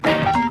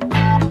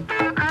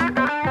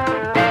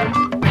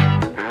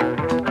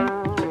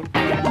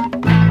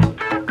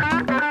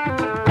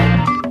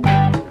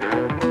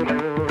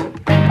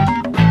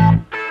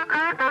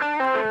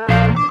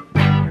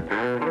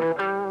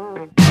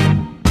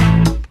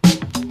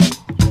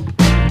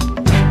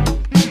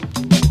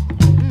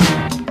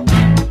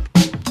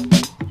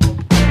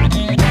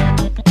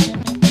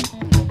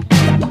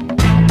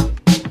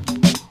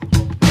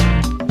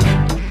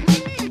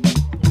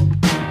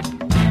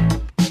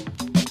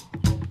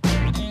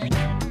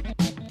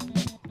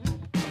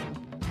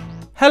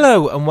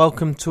Hello and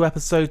welcome to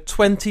episode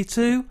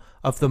 22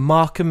 of the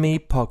Mark and Me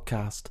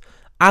podcast.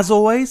 As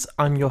always,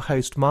 I'm your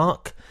host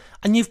Mark,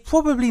 and you've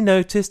probably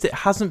noticed it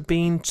hasn't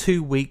been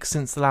 2 weeks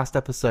since the last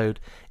episode.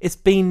 It's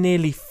been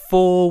nearly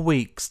 4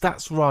 weeks,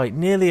 that's right,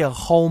 nearly a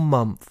whole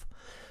month.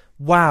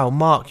 Wow,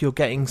 Mark, you're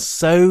getting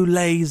so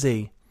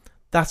lazy.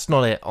 That's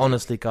not it,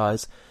 honestly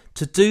guys.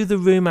 To do the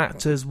Room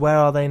Actors Where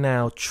Are They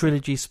Now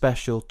trilogy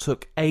special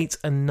took 8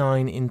 and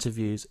 9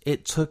 interviews.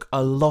 It took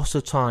a lot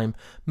of time.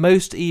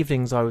 Most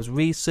evenings I was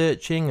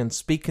researching and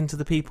speaking to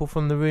the people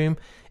from the room.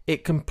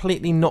 It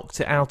completely knocked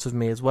it out of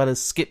me, as well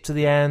as skip to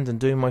the end and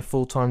doing my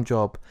full-time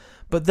job.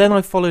 But then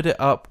I followed it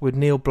up with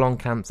Neil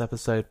Blomkamp's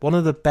episode, one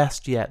of the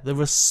best yet. The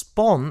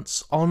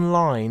response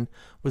online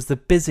was the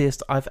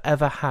busiest I've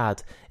ever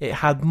had. It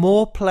had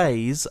more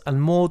plays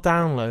and more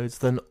downloads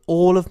than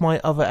all of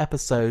my other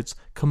episodes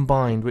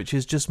combined, which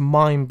is just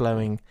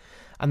mind-blowing.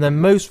 And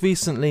then most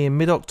recently in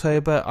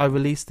mid-October I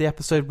released the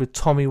episode with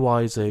Tommy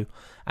Wiseau,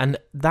 and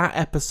that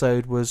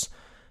episode was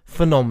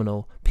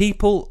phenomenal.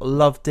 People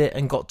loved it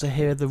and got to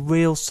hear the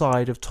real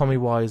side of Tommy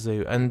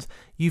Wiseau, and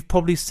you've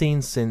probably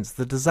seen since.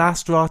 The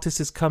Disaster Artist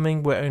is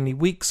coming, we're only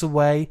weeks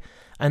away,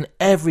 and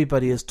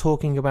everybody is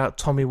talking about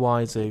Tommy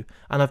Wiseau,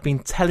 and I've been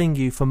telling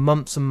you for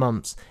months and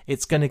months,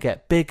 it's going to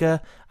get bigger,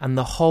 and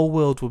the whole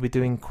world will be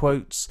doing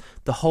quotes,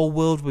 the whole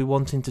world will be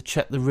wanting to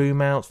check the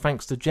room out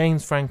thanks to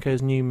James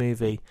Franco's new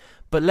movie.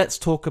 But let's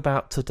talk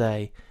about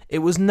today. It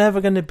was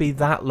never going to be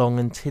that long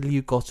until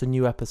you got a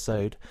new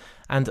episode,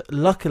 and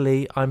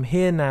luckily I'm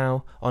here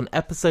now on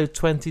episode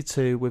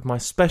 22 with my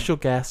special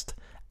guest,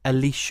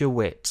 Alicia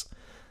Witt.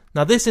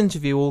 Now this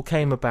interview all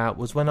came about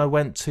was when I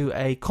went to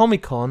a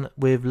Comic-Con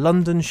with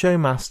London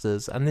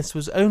Showmasters, and this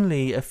was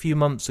only a few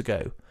months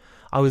ago.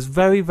 I was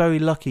very, very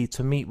lucky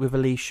to meet with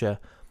Alicia,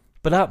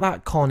 but at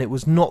that con it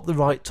was not the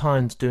right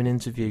time to do an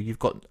interview. You've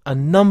got a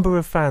number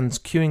of fans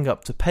queuing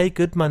up to pay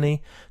good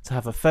money, to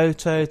have a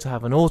photo, to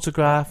have an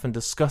autograph and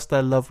discuss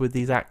their love with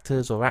these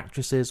actors or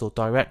actresses or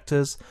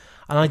directors,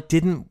 and I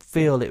didn't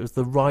feel it was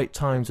the right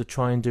time to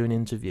try and do an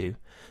interview.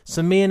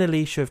 So me and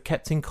Alicia have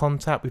kept in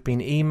contact. We've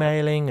been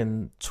emailing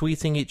and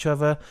tweeting each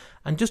other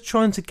and just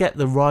trying to get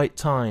the right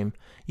time.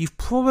 You've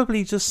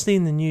probably just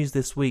seen the news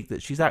this week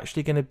that she's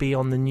actually going to be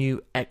on the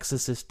new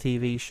Exorcist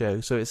TV show,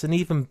 so it's an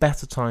even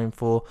better time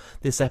for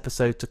this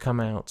episode to come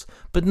out.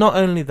 But not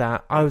only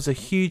that, I was a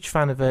huge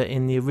fan of her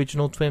in the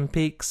original Twin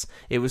Peaks.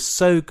 It was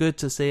so good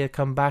to see her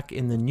come back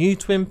in the new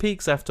Twin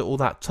Peaks after all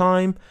that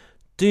time.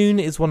 Dune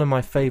is one of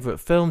my favourite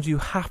films. You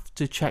have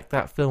to check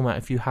that film out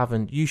if you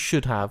haven't. You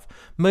should have.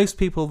 Most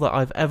people that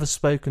I've ever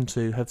spoken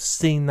to have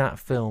seen that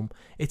film.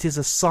 It is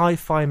a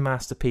sci-fi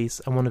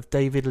masterpiece and one of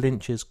David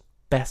Lynch's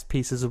best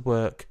pieces of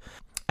work.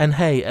 And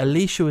hey,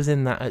 Alicia was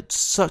in that at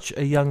such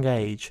a young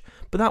age.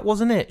 But that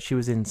wasn't it. She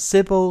was in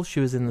Sybil, she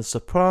was in The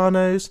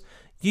Sopranos.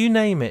 You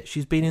name it,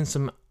 she's been in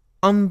some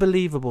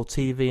unbelievable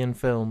TV and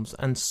films,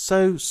 and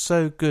so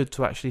good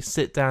to actually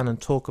sit down and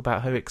talk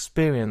about her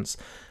experience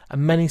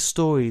and many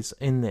stories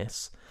in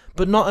this.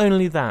 But not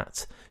only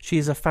that, she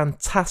is a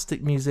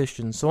fantastic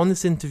musician. So on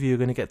this interview you're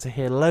going to get to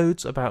hear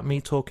loads about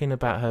me talking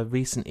about her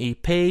recent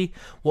EP,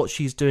 what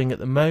she's doing at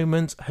the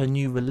moment, her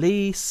new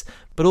release,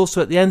 but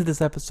also at the end of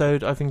this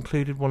episode I've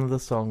included one of the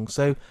songs.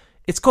 So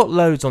it's got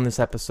loads on this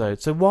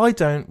episode, so why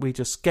don't we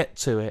just get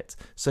to it?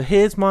 So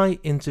here's my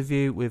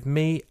interview with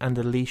me and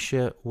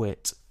Alicia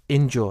Witt.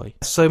 Enjoy.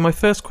 So my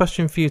first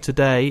question for you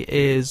today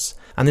is,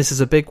 and this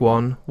is a big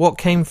one, what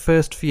came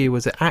first for you?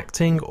 Was it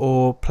acting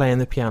or playing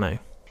the piano?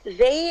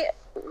 They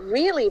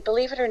really,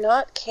 believe it or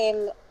not,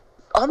 came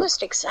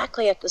almost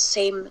exactly at the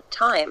same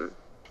time.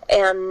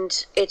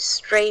 And it's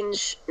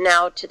strange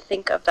now to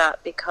think of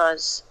that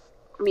because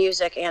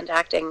music and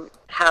acting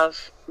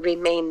have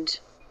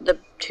remained the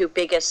two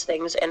biggest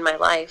things in my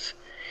life.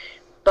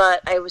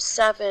 But I was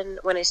 7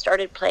 when I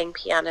started playing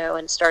piano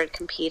and started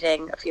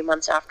competing a few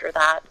months after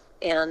that.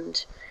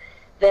 And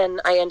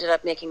then I ended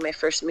up making my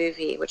first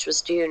movie, which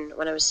was Dune,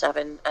 when I was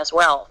 7 as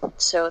well.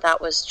 So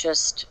that was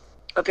just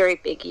a very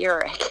big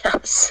year, I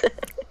guess.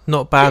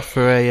 Not bad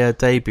for a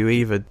debut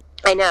either.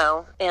 I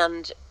know.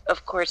 And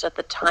of course, at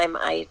the time,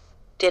 I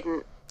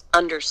didn't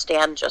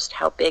understand just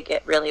how big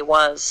it really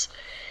was.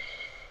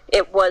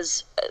 It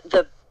was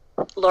the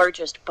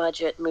largest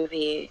budget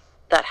movie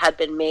that had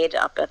been made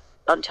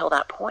until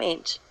that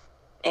point.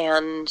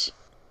 And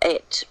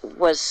it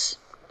was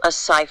a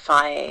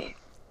sci-fi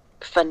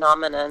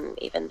phenomenon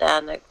even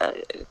then, a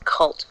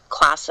cult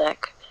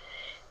classic,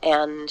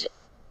 and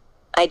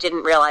I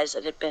didn't realize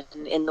it had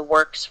been in the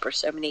works for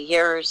so many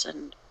years.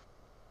 And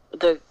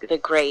the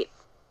great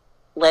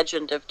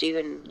legend of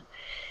Dune,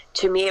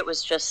 to me it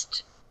was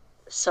just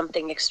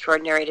something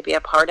extraordinary to be a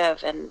part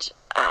of, and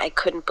I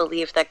couldn't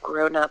believe that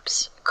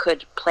grown-ups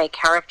could play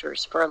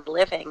characters for a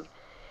living,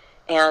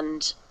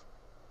 and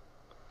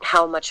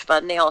how much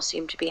fun they all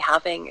seemed to be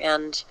having,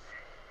 and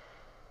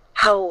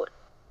how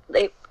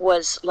it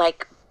was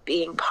like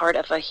being part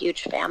of a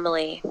huge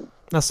family.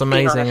 That's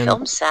amazing. Being on a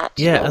film set.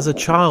 Yeah, as a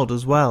child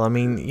as well. I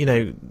mean, you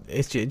know,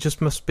 it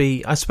just must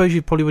be... I suppose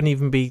you probably wouldn't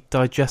even be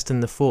digesting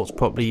the thoughts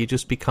properly. You'd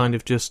just be kind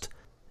of just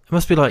It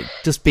must be like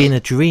just being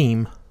a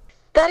dream.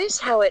 That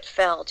is how it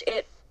felt.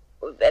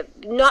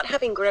 Not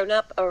having grown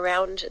up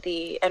around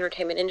the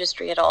entertainment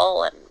industry at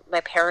all, and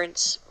my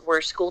parents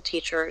were school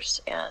teachers,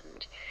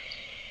 and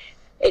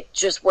it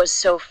just was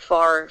so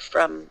far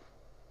from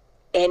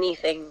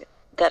anything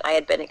that I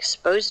had been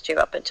exposed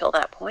to up until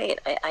that point.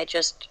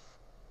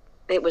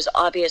 It was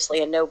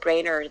obviously a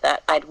no-brainer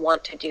that I'd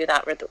want to do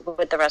that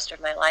with the rest of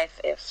my life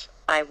if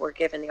I were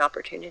given the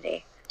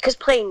opportunity. Because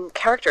playing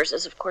characters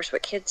is, of course,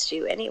 what kids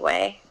do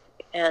anyway.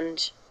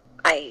 And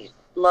I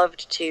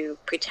loved to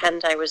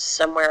pretend I was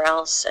somewhere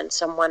else and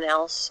someone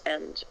else.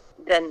 And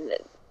then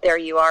there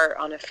you are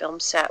on a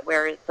film set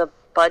where the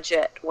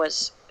budget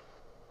was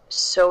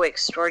so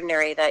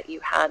extraordinary that you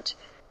had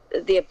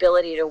the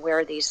ability to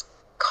wear these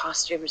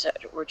costumes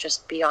that were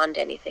just beyond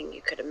anything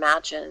you could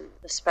imagine.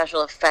 The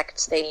special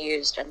effects they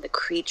used and the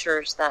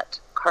creatures that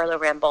Carlo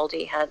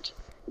Rambaldi had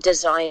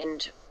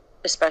designed,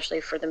 especially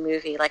for the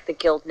movie, like the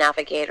Guild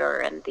Navigator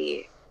and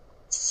the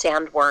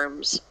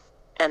sandworms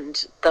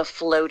and the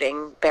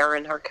floating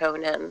Baron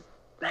Harkonnen.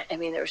 I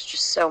mean, there was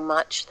just so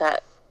much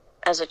that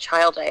as a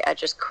child I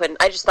just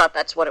couldn't. I just thought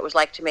that's what it was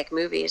like to make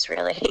movies,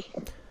 really.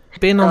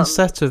 Being on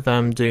set of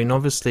Dune,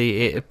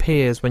 obviously it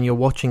appears when you're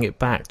watching it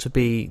back to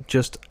be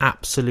just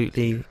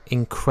absolutely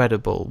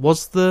incredible.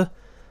 Was the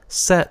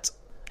set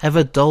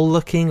ever dull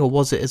looking, or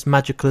was it as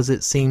magical as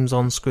it seems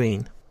on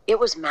screen? It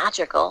was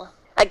magical.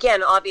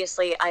 Again,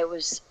 obviously I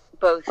was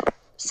both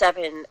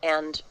 7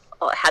 and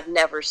had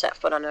never set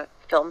foot on a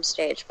film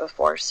stage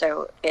before,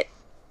 so it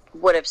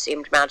would have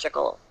seemed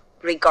magical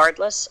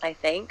regardless, I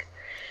think.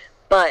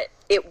 But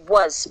it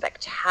was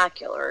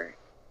spectacular.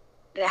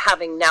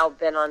 Having now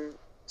been on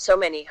so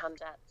many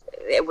Hundet,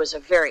 it was a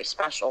very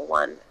special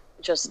one.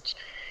 Just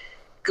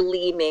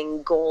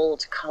gleaming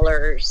gold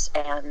colors,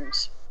 and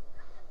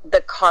the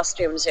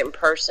costumes in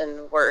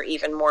person were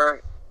even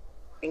more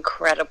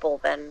incredible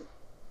than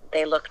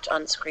they looked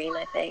on screen,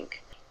 I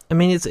think. I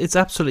mean, it's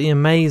absolutely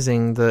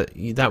amazing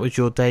that was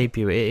your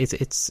debut.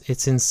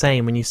 It's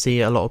insane when you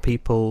see a lot of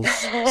people's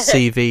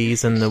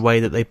CVs and the way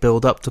that they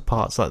build up to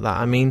parts like that.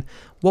 I mean,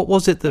 what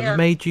was it that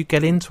made you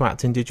get into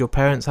acting? Did your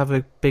parents have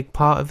a big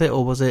part of it,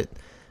 or was it...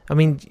 I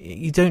mean,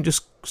 you don't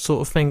just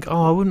sort of think,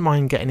 oh, I wouldn't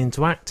mind getting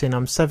into acting.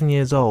 I'm 7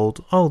 years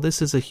old. Oh,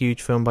 this is a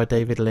huge film by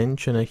David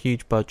Lynch and a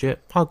huge budget.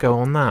 I'll go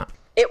on that.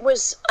 It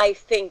was, I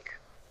think,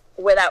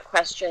 without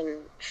question,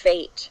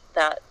 fate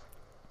that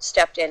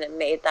stepped in and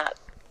made that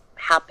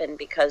happen,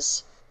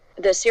 because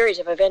the series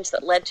of events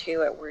that led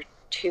to it were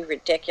too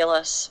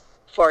ridiculous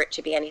for it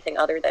to be anything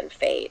other than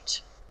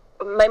fate.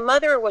 My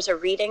mother was a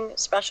reading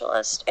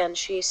specialist, and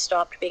she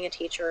stopped being a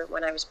teacher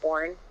when I was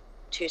born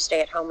to stay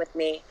at home with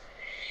me.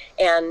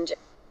 And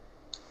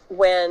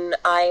when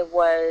I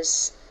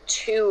was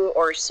 2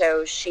 or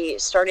so, she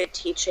started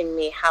teaching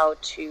me how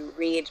to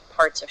read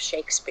parts of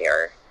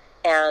Shakespeare.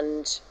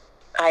 And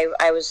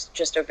I was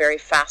just a very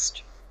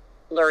fast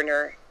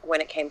learner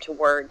when it came to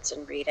words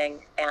and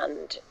reading.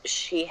 And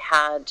she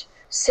had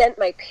sent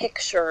my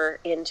picture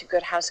into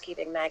Good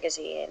Housekeeping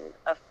magazine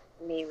of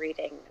me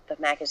reading the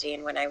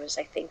magazine when I was,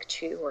 I think,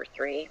 2 or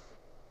 3.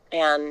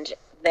 And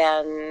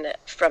then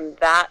from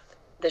that,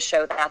 the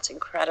show That's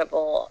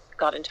Incredible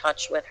got in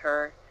touch with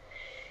her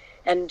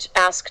and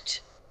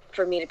asked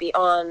for me to be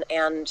on,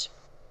 and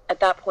at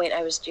that point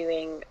I was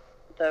doing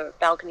the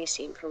balcony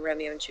scene from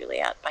Romeo and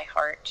Juliet by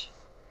heart,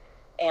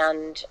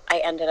 and I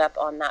ended up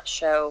on that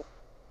show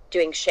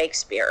doing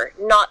Shakespeare,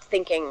 not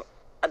thinking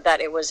that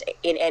it was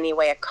in any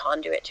way a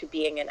conduit to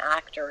being an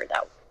actor.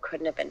 That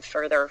couldn't have been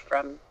further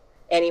from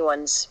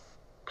anyone's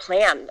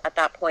plan at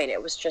that point.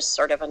 It was just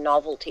sort of a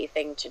novelty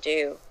thing to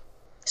do.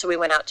 So we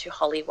went out to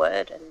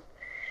Hollywood, and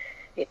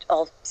it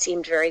all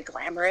seemed very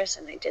glamorous,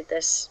 and I did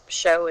this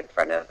show in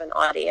front of an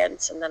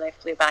audience, and then I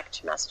flew back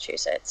to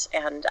Massachusetts.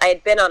 And I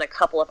had been on a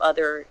couple of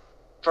other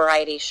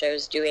variety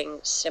shows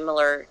doing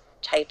similar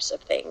types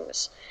of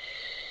things.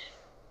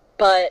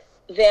 But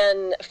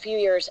then a few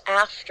years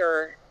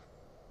after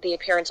the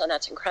appearance on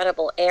That's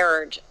Incredible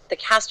aired, the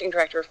casting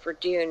director for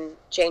Dune,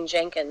 Jane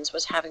Jenkins,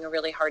 was having a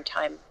really hard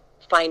time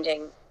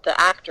finding the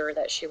actor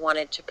that she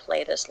wanted to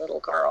play this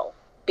little girl.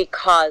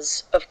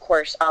 Because, of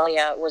course,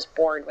 Alia was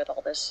born with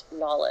all this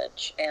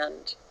knowledge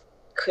and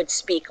could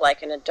speak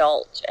like an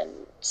adult and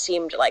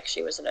seemed like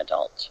she was an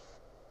adult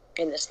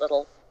in this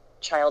little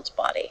child's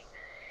body.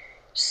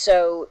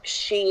 So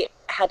she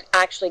had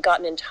actually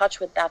gotten in touch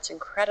with That's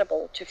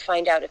Incredible to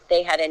find out if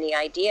they had any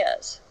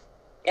ideas.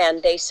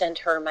 And they sent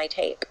her my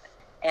tape.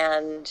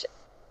 And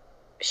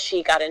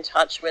she got in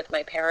touch with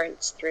my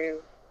parents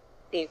through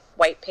the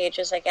white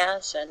pages, I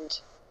guess. And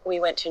we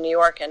went to New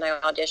York, and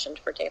I auditioned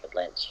for David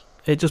Lynch.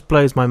 It just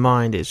blows my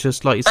mind. It's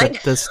just like you said,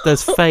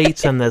 there's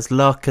fate and there's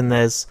luck and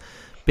there's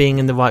being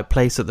in the right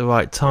place at the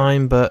right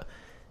time, but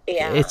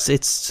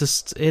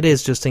it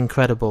is just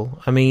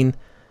incredible. I mean,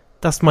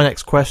 that's my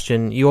next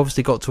question. You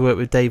obviously got to work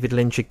with David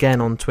Lynch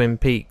again on Twin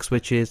Peaks,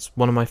 which is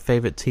one of my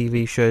favourite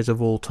TV shows of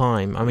all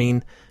time. I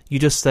mean, you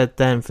just said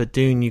then for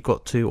Dune you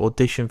got to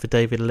audition for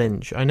David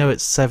Lynch. I know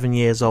it's 7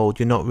 years old,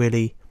 you're not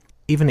really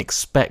even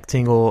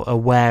expecting or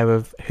aware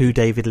of who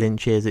David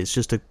Lynch is. It's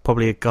just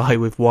probably a guy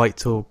with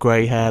white or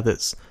grey hair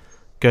that's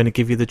going to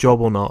give you the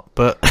job or not.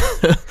 But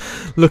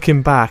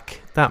looking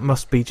back, that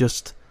must be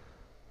just...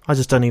 I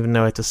just don't even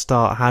know where to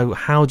start.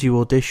 How do you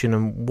audition,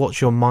 and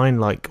what's your mind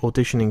like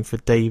auditioning for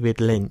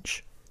David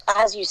Lynch?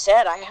 As you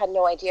said, I had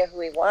no idea who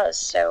he was,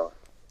 so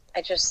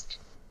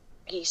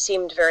he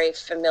seemed very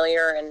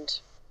familiar and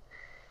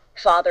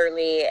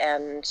fatherly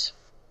and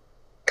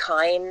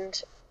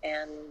kind,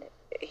 and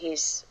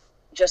he's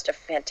just a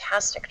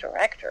fantastic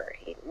director.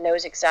 He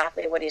knows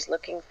exactly what he's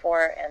looking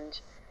for, and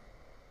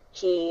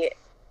he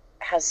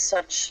has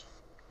such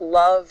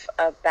love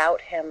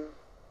about him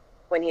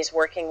when he's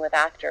working with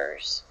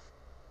actors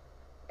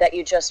that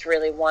you just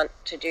really want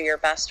to do your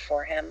best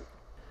for him.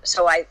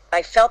 So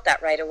I felt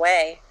that right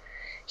away.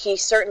 He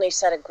certainly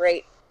set a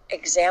great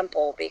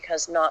example,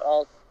 because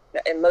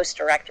most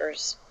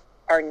directors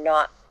are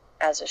not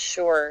as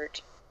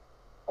assured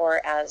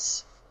or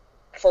as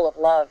full of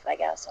love, I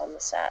guess, on the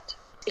set.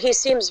 He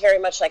seems very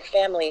much like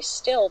family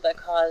still,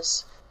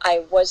 because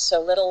I was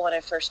so little when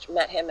I first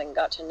met him and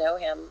got to know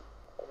him.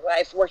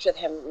 I've worked with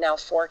him now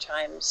 4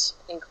 times,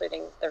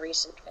 including the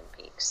recent Twin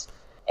Peaks.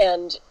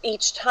 And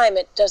each time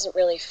it doesn't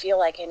really feel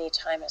like any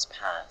time has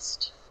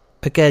passed.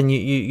 Again,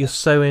 you're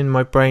so in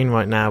my brain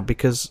right now,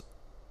 because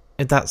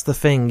that's the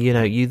thing,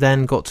 you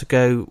then got to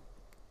go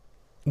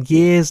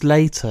years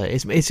later.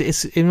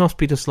 It must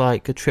be just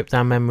like a trip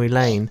down memory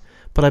lane,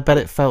 but I bet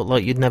it felt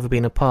like you'd never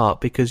been apart,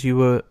 because you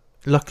were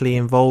luckily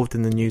involved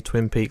in the new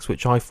Twin Peaks,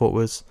 which I thought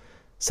was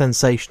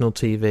sensational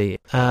TV.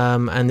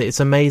 And it's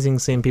amazing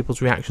seeing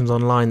people's reactions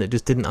online that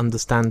just didn't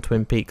understand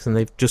Twin Peaks and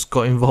they've just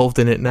got involved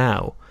in it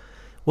now.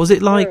 Was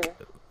it like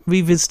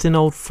revisiting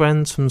old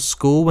friends from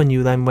school when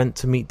you then went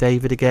to meet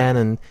David again,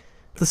 and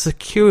the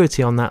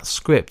security on that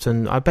script?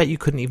 And I bet you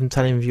couldn't even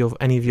tell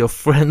any of your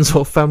friends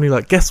or family,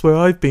 like, guess where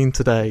I've been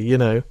today,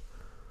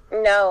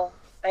 No,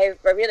 I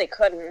really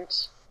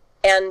couldn't.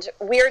 And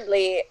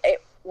weirdly,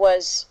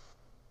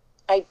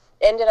 I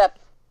ended up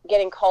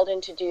getting called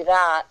in to do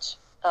that.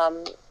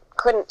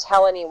 Couldn't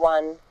tell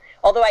anyone,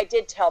 although I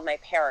did tell my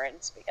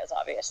parents, because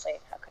obviously,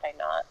 how could I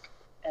not?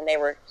 And they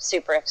were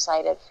super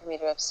excited for me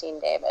to have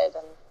seen David,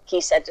 and he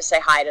said to say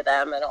hi to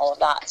them and all of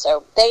that.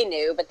 So they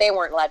knew, but they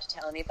weren't allowed to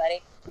tell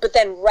anybody. But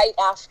then right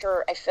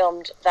after I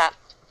filmed that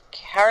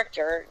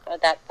character,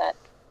 that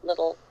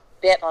little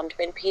bit on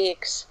Twin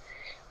Peaks,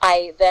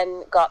 I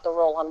then got the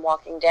role on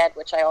Walking Dead,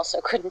 which I also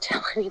couldn't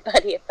tell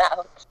anybody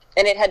about.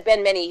 And it had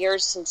been many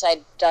years since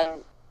I'd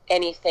done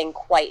anything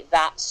quite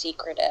that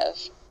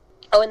secretive.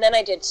 Oh, and then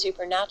I did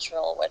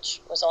Supernatural,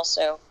 which was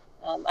also,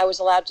 I was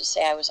allowed to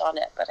say I was on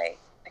it, but I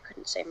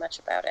couldn't say much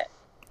about it.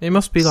 It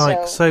must be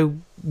like so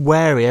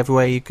wary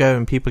everywhere you go,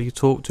 and people you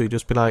talk to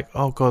just be like,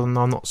 oh god,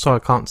 no, I'm not sorry,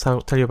 I can't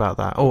tell you about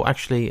that. Oh,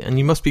 actually, and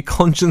you must be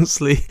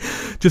consciously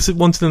just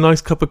wanting a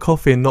nice cup of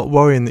coffee and not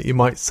worrying that you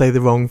might say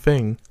the wrong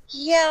thing.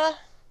 Yeah.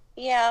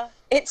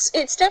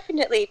 It's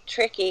definitely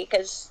tricky,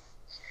 because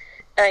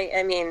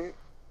I mean,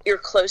 your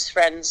close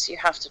friends you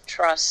have to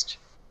trust,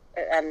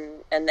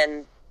 and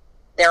then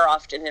they're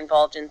often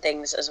involved in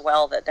things as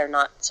well that they're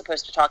not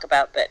supposed to talk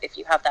about. But if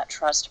you have that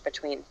trust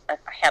between a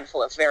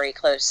handful of very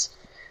close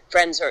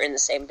friends who are in the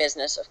same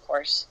business, of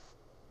course,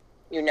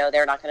 they're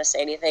not going to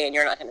say anything and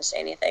you're not going to say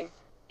anything.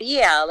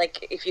 Yeah,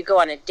 like if you go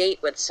on a date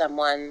with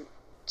someone,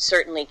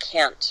 certainly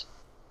can't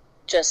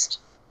just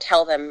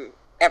tell them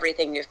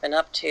everything you've been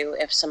up to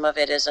if some of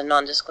it is a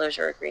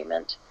non-disclosure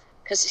agreement,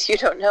 because you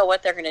don't know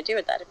what they're going to do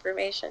with that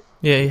information.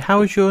 Yeah,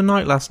 how was your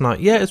night last night?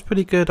 Yeah, it's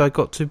pretty good. I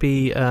got to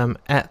be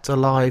ate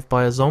alive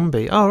by a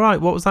zombie. Oh,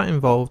 right, what was that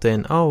involved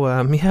in? Oh,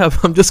 yeah,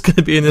 I'm just going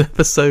to be in an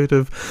episode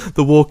of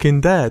The Walking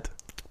Dead.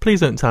 Please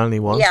don't tell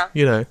anyone.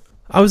 Yeah.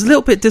 I was a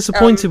little bit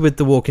disappointed with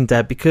The Walking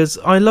Dead, because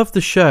I love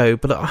the show,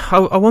 but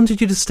I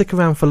wanted you to stick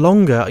around for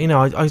longer.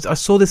 I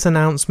saw this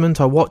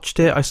announcement, I watched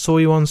it, I saw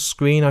you on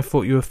screen, I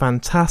thought you were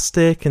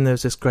fantastic, and there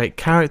was this great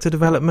character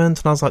development,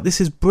 and I was like, this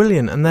is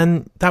brilliant, and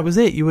then that was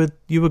it, you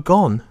were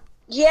gone.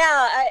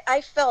 Yeah,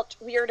 I felt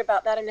weird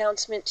about that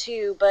announcement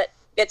too, but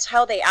it's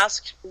how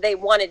they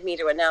wanted me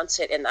to announce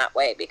it in that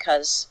way,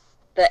 because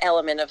the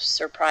element of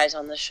surprise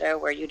on the show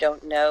where you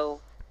don't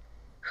know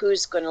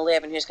who's going to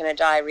live and who's going to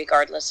die,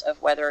 regardless of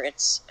whether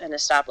it's an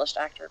established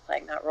actor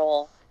playing that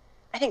role.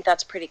 I think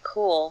that's pretty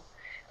cool.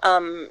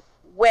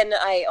 When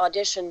I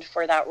auditioned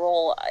for that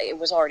role, it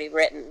was already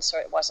written, so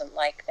it wasn't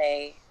like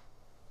they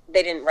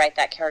didn't write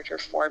that character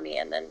for me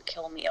and then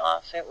kill me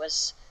off. It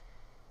was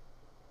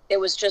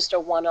just a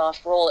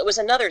one-off role. It was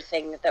another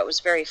thing that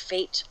was very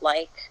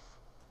fate-like.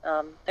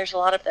 There's a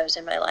lot of those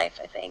in my life,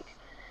 I think.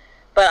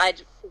 But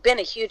I'd been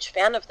a huge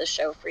fan of the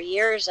show for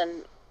years,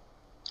 and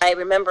I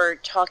remember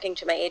talking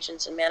to my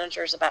agents and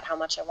managers about how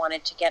much I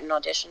wanted to get an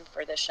audition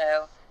for the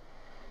show,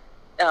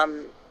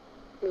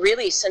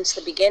 really since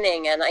the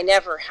beginning, and I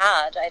never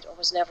had. I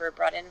was never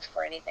brought in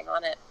for anything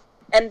on it.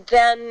 And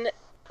then,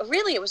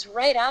 really, it was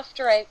right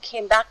after I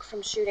came back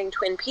from shooting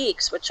Twin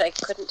Peaks, which I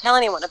couldn't tell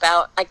anyone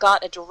about, I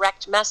got a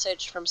direct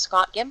message from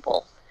Scott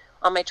Gimple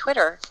on my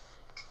Twitter.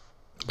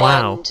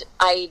 Wow. And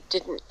I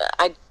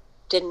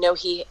didn't know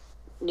he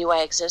knew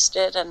I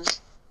existed and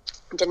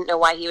didn't know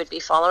why he would be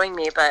following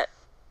me, but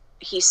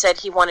he said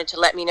he wanted to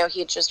let me know he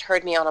had just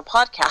heard me on a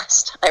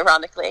podcast,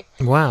 ironically.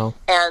 Wow.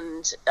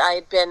 And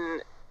I'd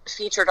been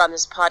featured on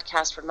this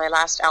podcast when my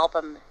last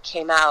album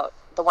came out,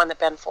 the one that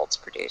Ben Folds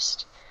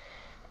produced.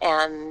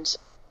 And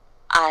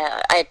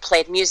I had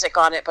played music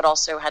on it, but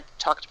also had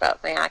talked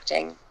about my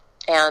acting.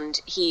 And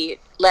he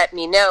let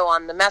me know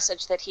on the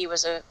message that he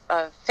was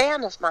a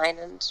fan of mine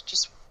and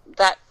just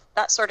that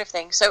sort of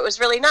thing. So it was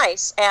really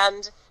nice.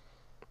 And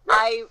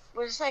I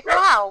was like,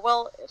 wow,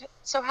 well, it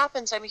so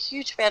happens I'm a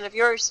huge fan of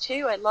yours,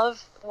 too. I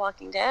love The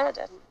Walking Dead,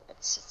 and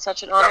it's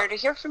such an honor to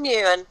hear from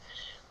you. And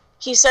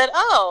he said,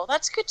 oh,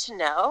 that's good to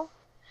know.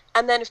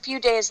 And then a few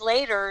days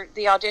later,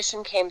 the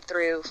audition came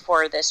through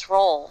for this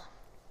role.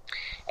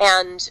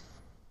 And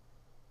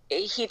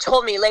he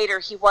told me later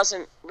he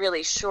wasn't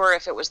really sure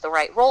if it was the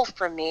right role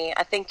for me.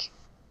 I think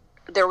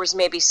there was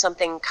maybe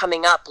something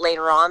coming up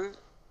later on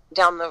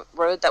down the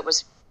road that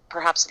was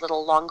perhaps a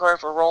little longer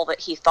of a role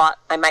that he thought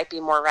I might be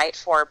more right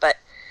for. But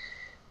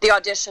the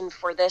audition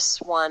for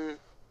this one,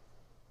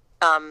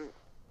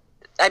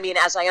 I mean,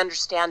 as I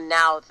understand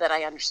now that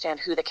I understand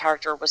who the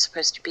character was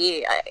supposed to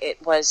be,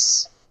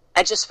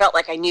 I just felt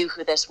like I knew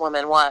who this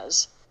woman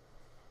was.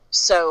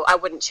 So I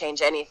wouldn't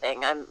change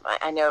anything.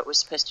 I know it was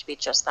supposed to be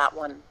just that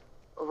one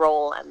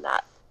role and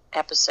that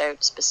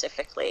episode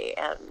specifically,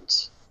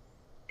 and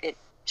it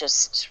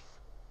just,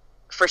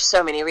 for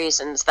so many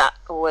reasons, that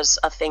was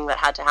a thing that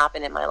had to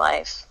happen in my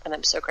life, and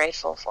I'm so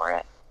grateful for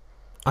it.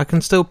 I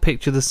can still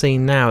picture the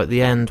scene now at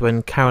the end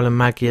when Carol and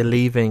Maggie are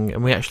leaving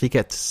and we actually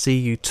get to see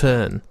you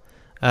turn.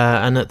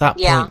 And at that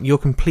point, you're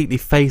completely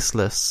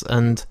faceless,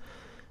 and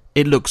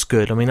it looks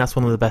good. I mean, that's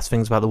one of the best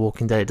things about The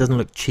Walking Dead. It doesn't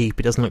look cheap.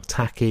 It doesn't look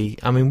tacky.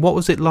 I mean, what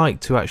was it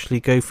like to actually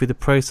go through the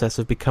process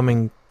of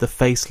becoming the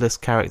faceless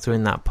character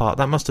in that part?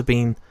 That must have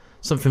been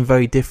something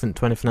very different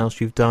to anything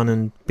else you've done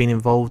and been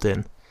involved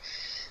in.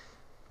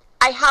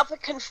 I have a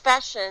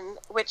confession,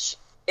 which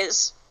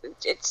it's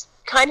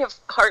kind of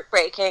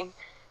heartbreaking,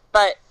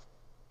 but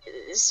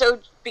so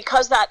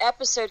because that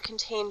episode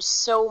contained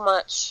so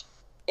much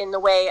in the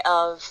way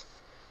of,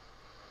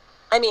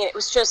 I mean, it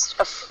was just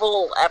a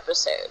full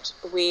episode.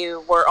 We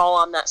were all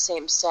on that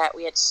same set.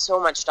 We had so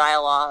much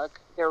dialogue.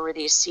 There were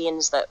these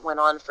scenes that went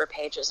on for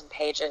pages and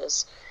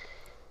pages.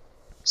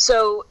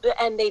 So,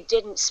 and they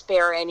didn't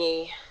spare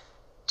any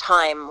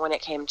time when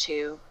it came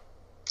to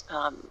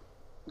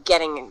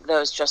getting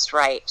those just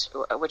right,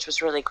 which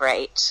was really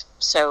great.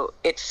 So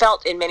it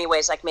felt in many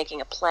ways like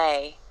making a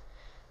play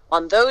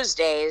on those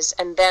days.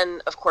 And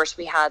then, of course,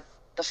 we had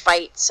the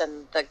fights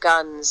and the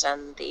guns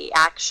and the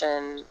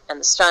action and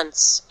the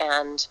stunts,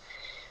 and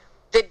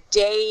the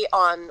day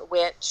on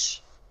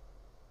which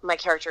my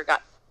character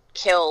got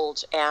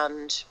killed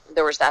and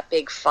there was that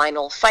big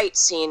final fight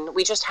scene,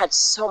 we just had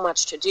so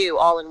much to do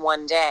all in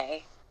one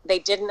day. They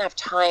didn't have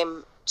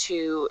time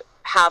to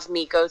have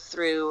me go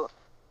through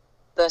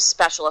the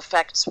special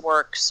effects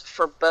works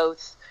for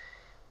both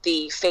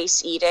the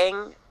face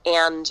eating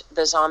and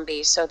the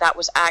zombie, so that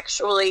was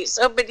actually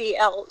somebody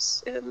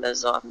else in the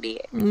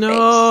zombie.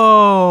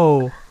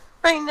 No face.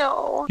 I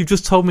know. You've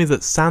just told me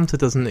that Santa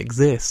doesn't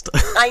exist.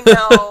 I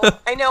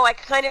know. I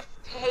kind of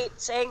hate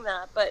saying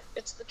that, but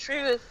it's the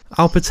truth.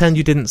 I'll pretend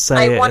you didn't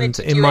say it, and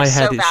in my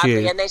head it's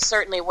you. And they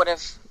certainly would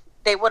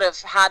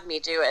have had me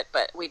do it,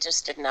 but we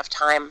just didn't have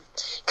time.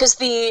 Because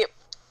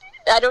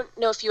I don't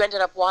know if you ended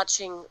up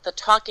watching The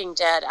Talking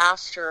Dead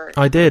after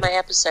I did. My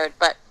episode,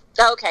 but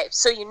okay,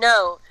 so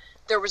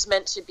there was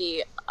meant to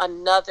be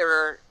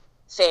another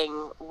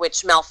thing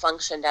which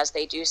malfunctioned, as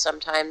they do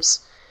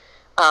sometimes.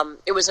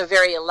 It was a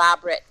very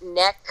elaborate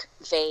neck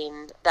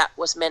vein that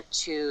was meant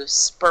to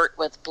spurt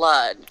with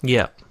blood.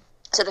 Yeah.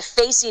 So the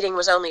face eating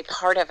was only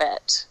part of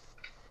it.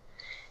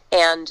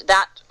 And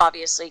that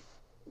obviously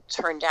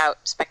turned out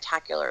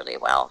spectacularly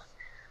well.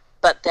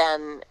 But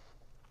then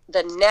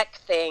the neck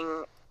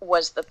thing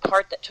was the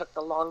part that took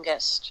the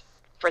longest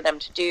for them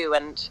to do,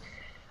 and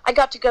I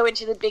got to go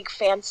into the big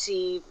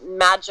fancy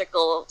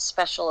magical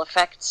special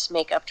effects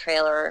makeup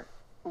trailer,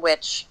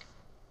 which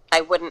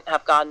I wouldn't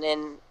have gone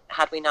in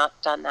had we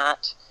not done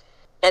that.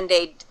 And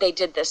they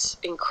did this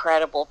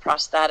incredible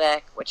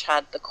prosthetic which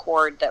had the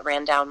cord that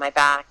ran down my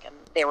back, and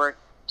they were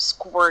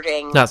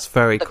squirting That's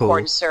very the cool.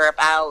 corn syrup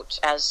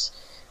out as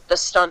the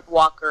stunt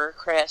walker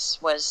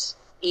Chris was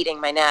eating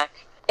my neck.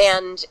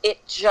 And it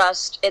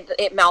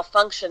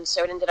malfunctioned,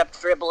 so it ended up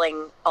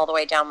dribbling all the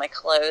way down my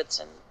clothes,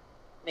 and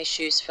my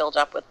shoes filled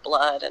up with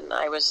blood, and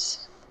I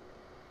was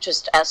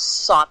just a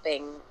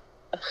sopping,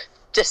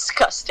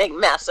 disgusting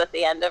mess at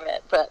the end of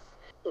it. But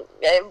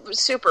it was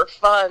super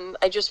fun.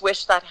 I just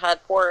wish that had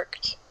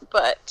worked,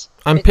 but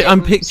I'm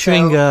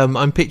picturing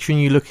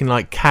you looking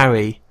like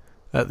Carrie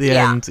at the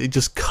end, it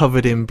just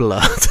covered in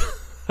blood.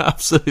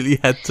 Absolutely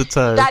head to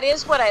toe. That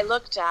is what I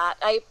looked at.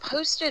 I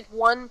posted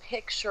one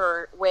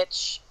picture,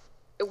 which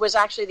was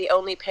actually the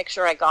only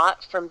picture I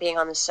got from being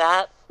on the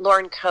set.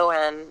 Lauren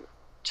Cohen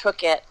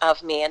took it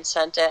of me and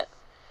sent it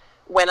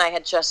when I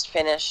had just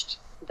finished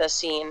the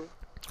scene.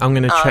 I'm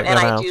going to check that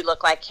out. And I do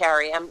look like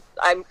Carrie.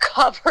 I'm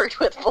covered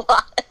with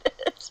blood.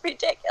 It's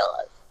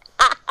ridiculous.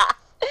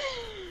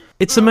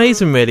 It's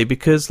amazing, really,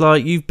 because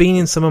like you've been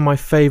in some of my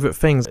favourite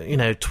things. You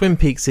know, Twin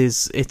Peaks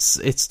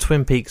it's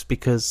Twin Peaks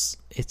because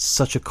it's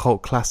such a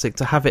cult classic.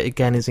 To have it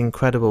again is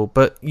incredible.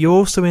 But you're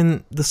also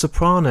in The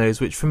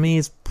Sopranos, which for me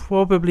is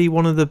probably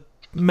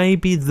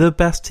maybe the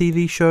best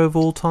TV show of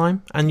all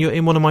time. And you're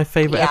in one of my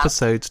favourite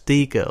episodes,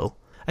 D-Girl.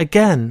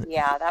 Again,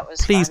 that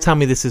was please fun. tell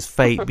me this is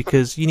fate,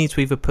 because you need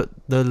to either put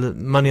the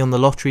money on the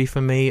lottery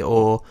for me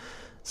or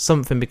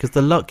something, because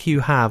the luck you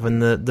have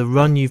and the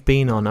run you've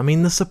been on. I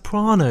mean, The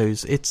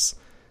Sopranos, it's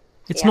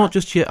not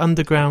just your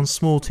underground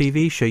small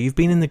TV show. You've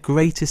been in the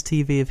greatest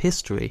TV of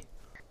history.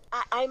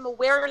 I'm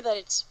aware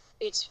that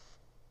it's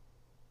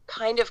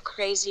kind of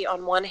crazy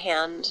on one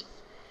hand,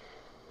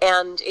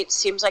 and it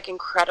seems like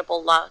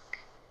incredible luck,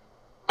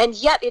 and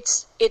yet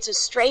it's a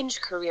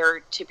strange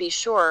career, to be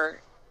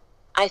sure.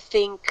 I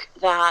think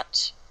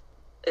that,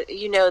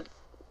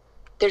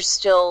 there's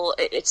still,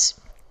 it's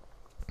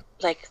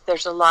like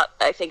there's a lot,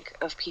 I think,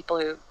 of people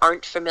who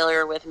aren't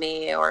familiar with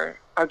me or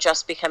are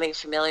just becoming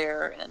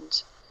familiar,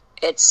 and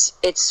it's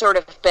sort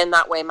of been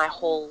that way my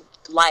whole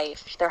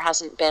life. There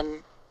hasn't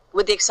been,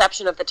 with the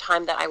exception of the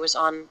time that I was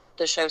on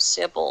the show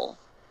Sybil,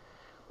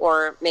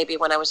 or maybe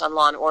when I was on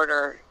Law and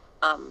Order,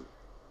 I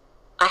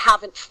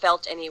haven't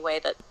felt anyway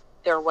that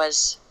there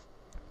was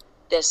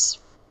this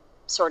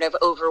sort of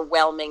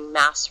overwhelming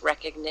mass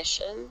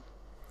recognition,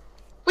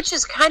 which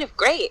is kind of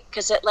great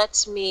because it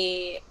lets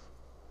me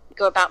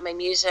go about my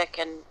music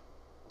and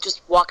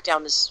just walk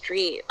down the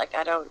street. Like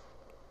I don't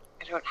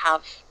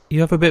have. You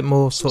have a bit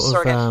more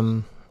sort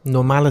of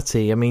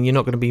normality. I mean, you're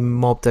not going to be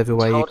mobbed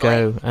everywhere you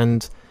go.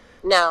 And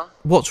no.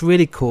 What's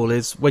really cool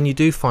is when you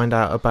do find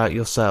out about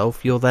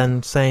yourself, you're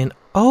then saying,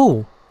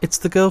 "Oh, it's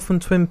the girl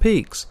from Twin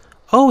Peaks.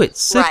 Oh, it's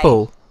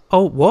Sybil. Right.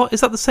 Oh, what?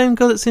 Is that the same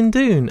girl that's in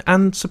Dune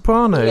and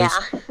Sopranos?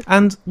 Yeah.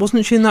 And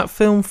wasn't she in that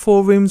film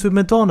 4 Rooms with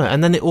Madonna?"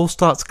 And then it all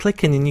starts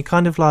clicking and you're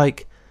kind of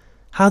like,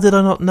 how did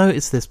I not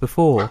notice this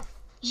before?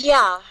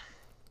 Yeah.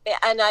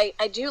 And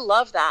I do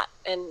love that.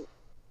 And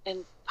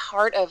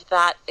part of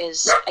that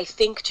is, I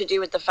think, to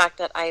do with the fact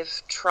that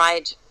I've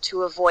tried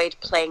to avoid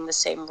playing the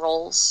same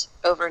roles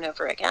over and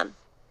over again.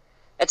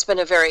 It's been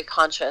a very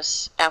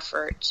conscious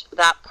effort.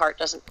 That part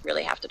doesn't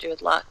really have to do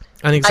with luck.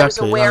 And exactly, I was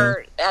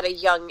aware at a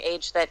young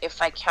age that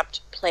if I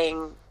kept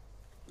playing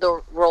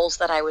the roles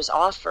that I was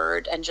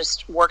offered and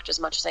just worked as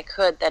much as I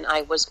could, then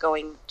I was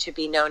going to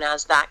be known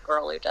as that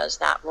girl who does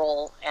that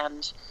role.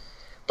 And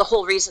the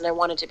whole reason I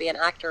wanted to be an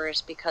actor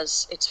is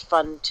because it's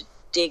fun to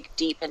dig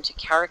deep into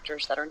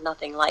characters that are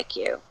nothing like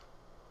you.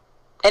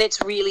 And it's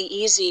really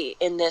easy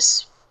in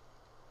this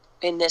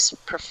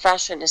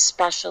profession,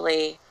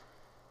 especially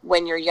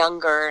when you're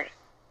younger.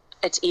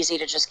 It's easy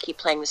to just keep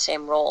playing the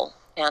same role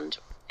and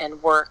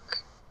work.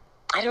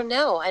 I don't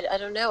know. I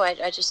don't know.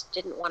 I just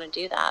didn't want to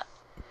do that.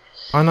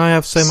 And I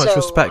have so much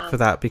respect for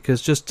that,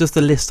 because just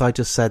the list I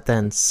just said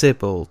then,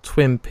 Sybil,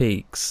 Twin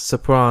Peaks,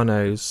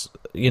 Sopranos,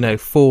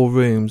 4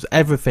 Rooms,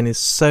 everything is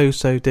so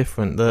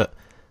different that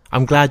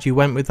I'm glad you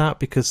went with that,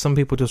 because some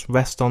people just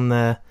rest on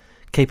their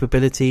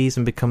capabilities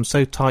and become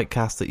so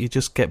typecast that you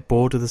just get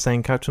bored of the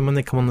same character. And when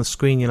they come on the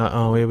screen, you're like,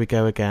 oh, here we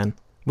go again.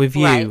 With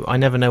you, right. I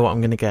never know what I'm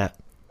going to get.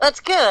 That's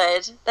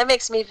good. That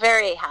makes me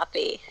very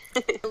happy.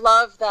 I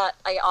love that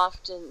I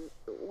often,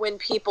 when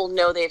people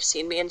know they've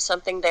seen me in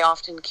something, they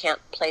often can't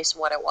place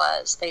what it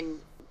was.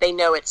 They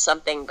know it's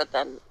something, but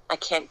then I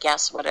can't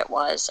guess what it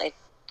was. I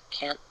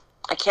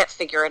can't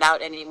figure it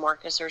out anymore,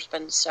 because there's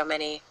been so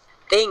many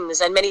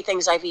things, and many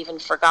things I've even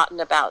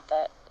forgotten about,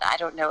 that I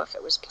don't know if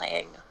it was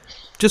playing.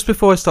 Just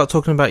before I start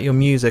talking about your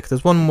music,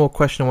 there's one more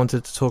question I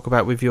wanted to talk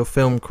about with your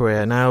film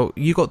career. Now,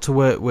 you got to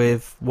work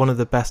with one of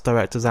the best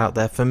directors out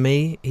there. For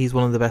me, he's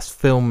one of the best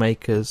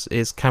filmmakers,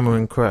 is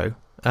Cameron Crowe.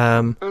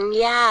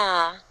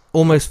 Yeah.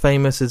 Almost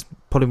Famous is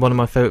probably one of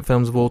my favourite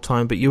films of all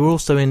time, but you were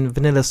also in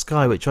Vanilla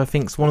Sky, which I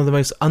think is one of the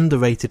most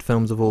underrated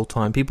films of all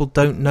time. People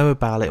don't know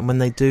about it, and when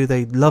they do,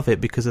 they love it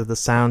because of the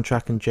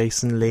soundtrack and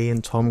Jason Lee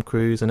and Tom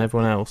Cruise and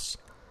everyone else.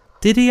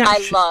 Did he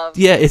actually... I love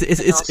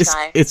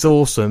it's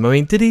awesome. I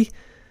mean, did he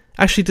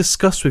actually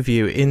discuss with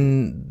you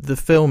in the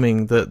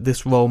filming that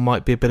this role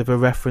might be a bit of a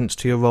reference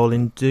to your role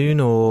in Dune,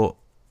 or...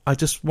 I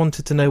just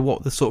wanted to know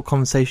what the sort of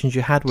conversations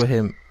you had with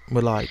him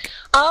were like.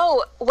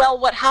 Oh, well,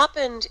 what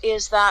happened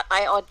is that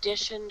I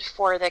auditioned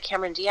for the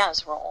Cameron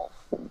Diaz role.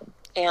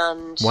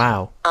 And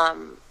wow.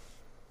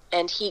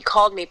 And he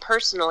called me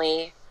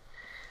personally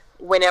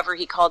whenever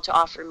he called to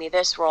offer me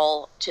this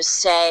role, to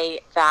say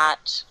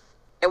that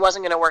it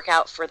wasn't going to work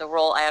out for the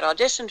role I had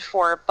auditioned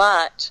for,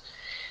 but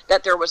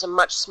that there was a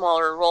much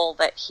smaller role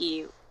that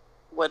he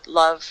would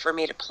love for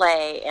me to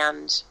play,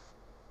 and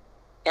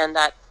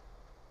that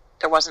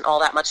there wasn't all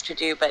that much to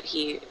do, but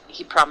he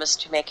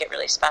promised to make it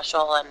really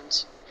special.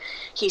 And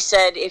he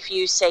said, if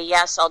you say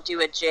yes, I'll do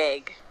a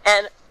jig.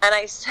 And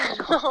I said,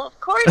 well, of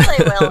course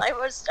I will. I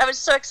was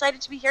so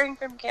excited to be hearing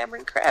from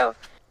Cameron Crowe.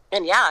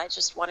 And yeah, I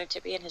just wanted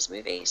to be in his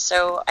movie.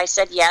 So I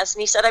said yes,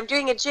 and he said, I'm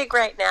doing a jig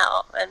right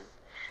now. And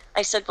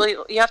I said,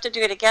 well, you have to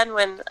do it again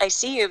when I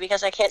see you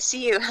because I can't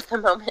see you at the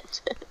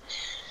moment.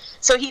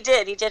 So he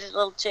did. He did a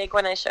little jig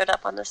when I showed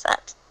up on the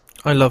set.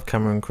 I love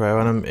Cameron Crowe,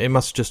 and it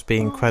must just be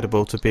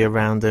incredible to be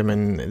around him,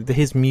 and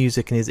his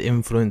music and his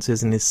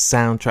influences and his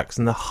soundtracks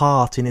and the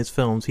heart in his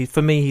films.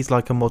 For me, he's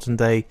like a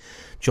modern-day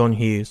John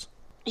Hughes.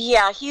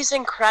 Yeah, he's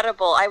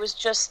incredible. I was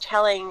just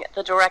telling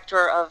the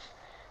director of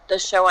the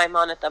show I'm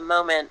on at the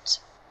moment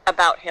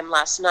about him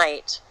last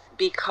night,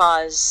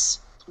 because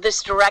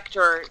this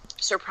director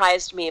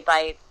surprised me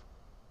by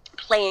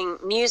playing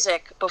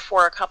music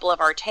before a couple of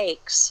our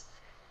takes.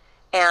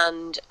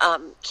 And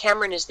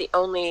Cameron is the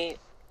only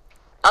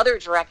other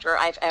director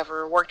I've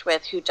ever worked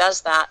with who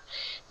does that.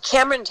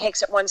 Cameron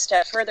takes it one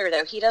step further,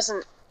 though. He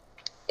doesn't,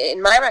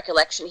 in my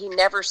recollection, he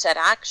never said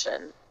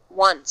action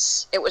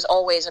once. It was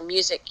always a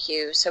music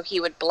cue, so he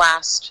would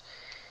blast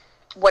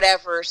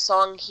whatever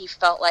song he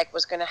felt like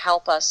was going to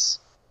help us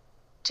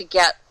to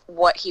get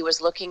what he was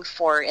looking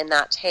for in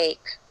that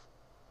take.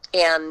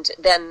 And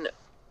then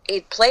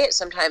he'd play it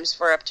sometimes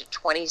for up to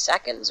 20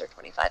 seconds or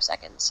 25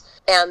 seconds.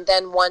 And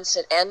then once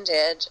it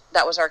ended,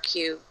 that was our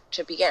cue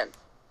to begin.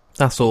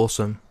 That's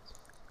awesome.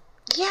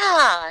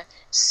 Yeah,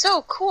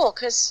 so cool,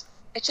 because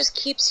it just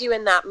keeps you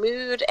in that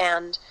mood,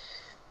 and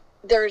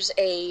there's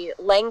a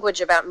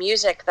language about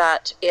music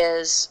that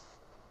is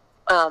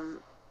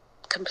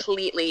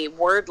completely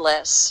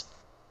wordless,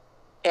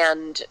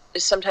 and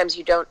sometimes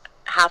you don't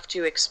have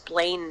to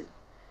explain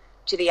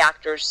to the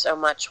actors so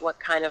much what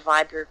kind of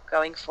vibe you're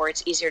going for.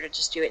 It's easier to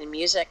just do it in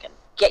music and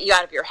get you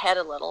out of your head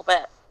a little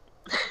bit.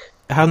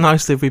 How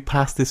nicely have we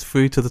passed this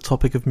through to the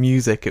topic of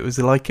music? It was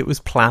like it was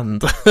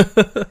planned.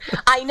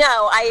 I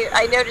know.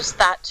 I noticed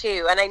that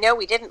too, and I know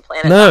we didn't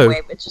plan it that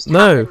way, but it just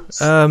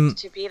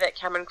happens to be that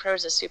Cameron Crowe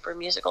is a super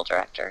musical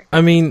director.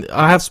 I mean,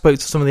 I have spoke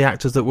to some of the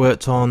actors that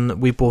worked on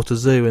We Bought a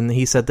Zoo, and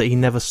he said that he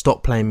never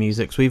stopped playing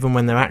music. So even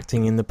when they're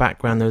acting, in the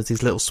background there was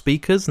these little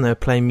speakers, and they were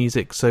playing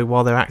music. So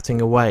while they're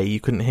acting away, you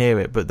couldn't hear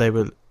it, but they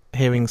were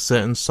hearing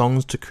certain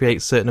songs to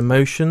create certain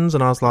emotions.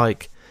 And I was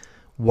like,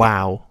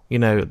 wow,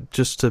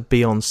 just to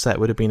be on set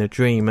would have been a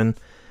dream. And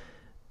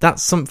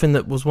that's something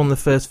that was one of the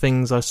first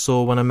things I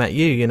saw when I met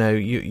you.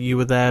 You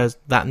were there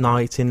that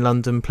night in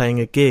London playing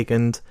a gig,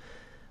 and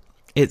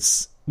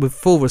it's, with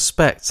full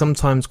respect,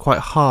 sometimes quite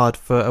hard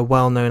for a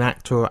well-known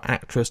actor or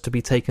actress to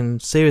be taken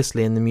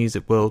seriously in the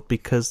music world,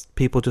 because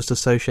people just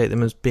associate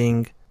them as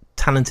being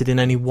talented in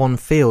only one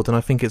field, and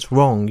I think it's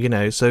wrong.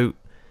 So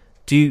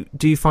Do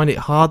you find it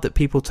hard that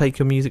people take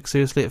your music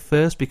seriously at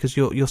first, because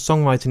your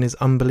songwriting is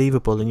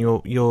unbelievable and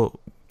you're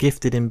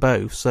gifted in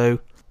both? So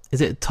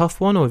is it a tough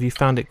one, or have you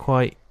found it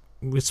quite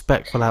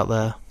respectful out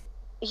there?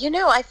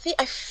 I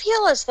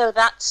feel as though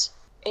that's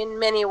in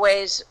many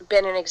ways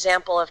been an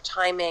example of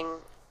timing,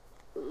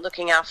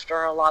 looking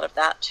after a lot of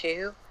that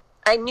too.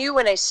 I knew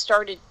when I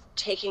started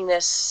taking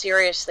this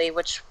seriously,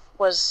 which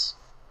was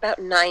about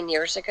 9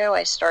 years ago,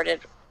 I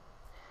started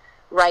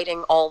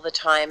writing all the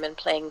time and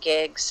playing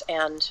gigs,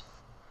 and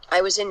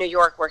I was in New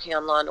York working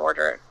on Law and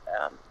Order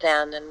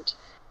then, and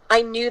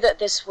I knew that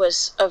this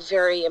was a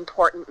very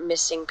important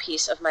missing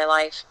piece of my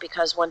life,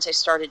 because once I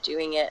started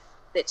doing it,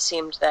 it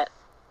seemed that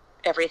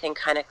everything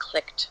kind of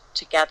clicked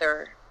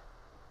together.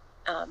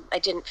 I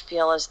didn't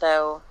feel as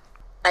though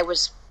I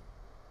was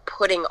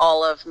putting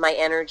all of my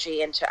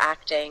energy into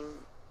acting,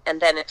 and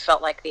then it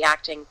felt like the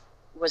acting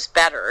was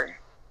better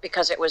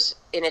because it was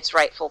in its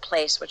rightful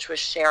place, which was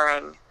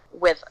sharing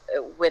with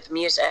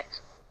music.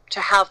 To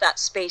have that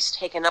space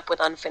taken up with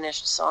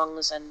unfinished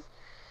songs and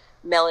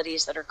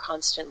melodies that are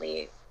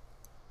constantly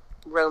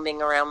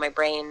roaming around my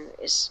brain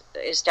is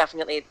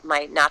definitely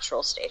my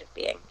natural state of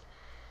being.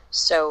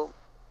 So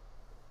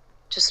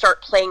to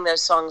start playing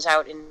those songs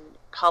out in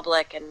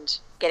public and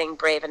getting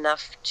brave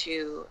enough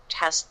to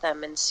test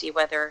them and see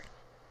whether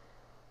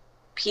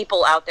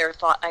people out there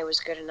thought I was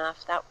good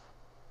enough, that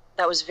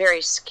was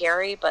very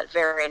scary but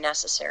very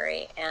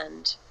necessary.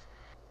 And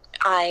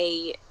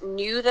I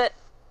knew that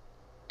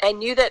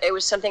it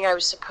was something I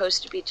was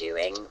supposed to be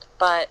doing,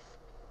 but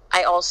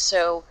I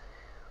also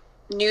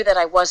knew that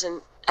I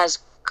wasn't as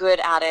good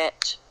at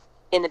it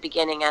in the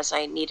beginning as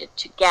I needed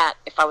to get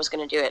if I was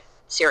going to do it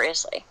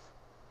seriously.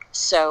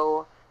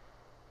 So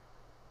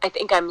I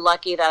think I'm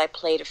lucky that I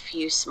played a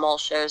few small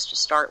shows to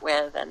start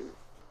with and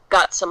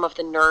got some of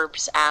the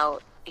nerves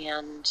out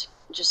and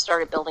just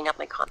started building up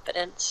my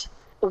confidence.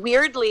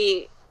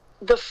 Weirdly,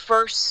 the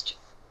first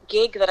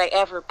gig that I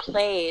ever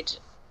played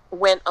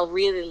went a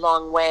really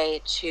long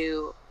way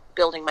to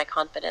building my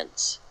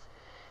confidence.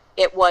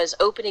 It was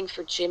opening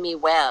for Jimmy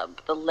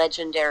Webb, the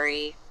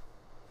legendary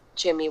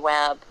Jimmy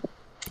Webb.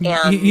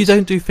 And you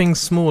don't do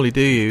things smally,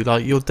 do you?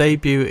 Like, your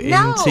debut in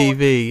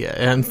TV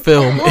and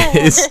film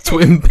is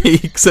Twin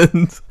Peaks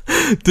and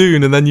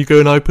Dune, and then you go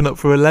and open up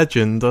for a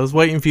legend. I was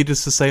waiting for you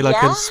just to say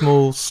a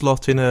small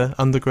slot in a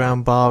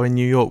underground bar in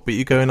New York, but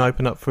you go and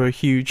open up for a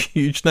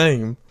huge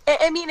name.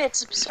 I mean,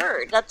 it's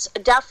absurd. That's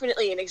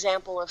definitely an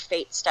example of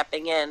fate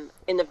stepping in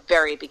the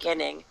very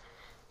beginning.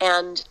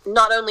 And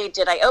not only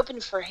did I open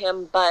for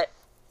him, but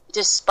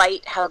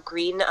despite how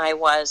green I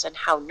was and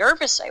how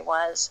nervous I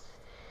was,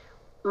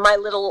 my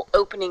little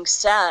opening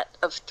set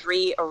of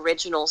 3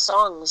 original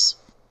songs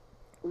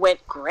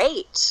went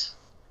great.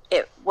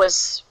 It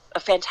was a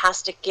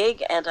fantastic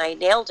gig, and I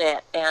nailed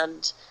it,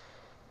 and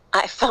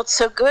I felt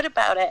so good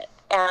about it.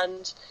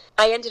 And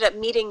I ended up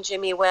meeting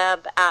Jimmy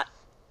Webb at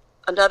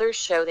another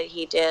show that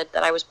he did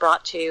that I was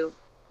brought to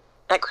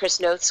at Chris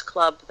Noth's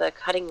club, the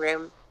Cutting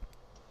Room,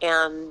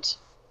 and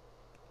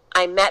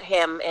I met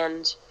him,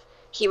 and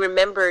he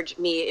remembered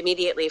me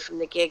immediately from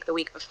the gig the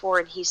week before,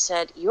 and he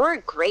said, "You're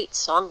a great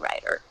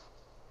songwriter."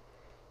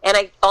 And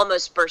I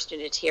almost burst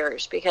into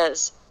tears,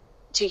 because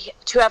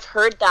to have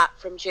heard that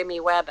from Jimmy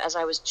Webb as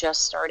I was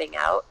just starting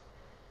out,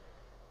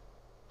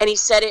 and he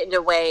said it in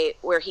a way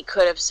where he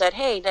could have said,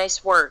 "Hey,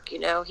 nice work," you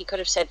know, he could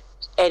have said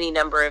any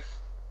number of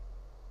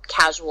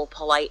casual,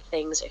 polite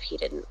things if he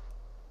didn't.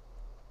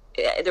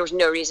 There was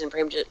no reason for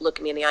him to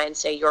look me in the eye and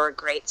say, "You're a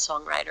great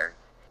songwriter."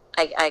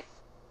 I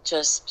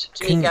just,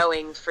 me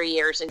going for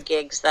years in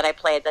gigs that I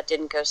played that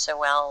didn't go so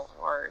well,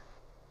 or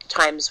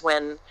times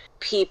when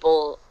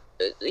people,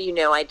 you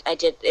know, I've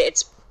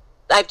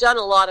done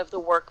a lot of the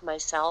work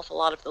myself, a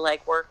lot of the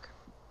legwork,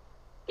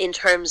 in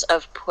terms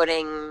of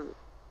putting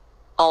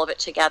all of it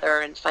together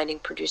and finding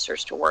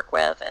producers to work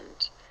with,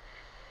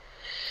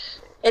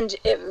 and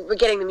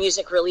getting the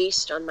music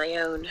released on my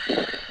own.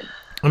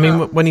 I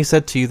mean, when he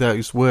said to you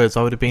those words,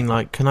 I would have been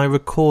like, can I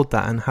record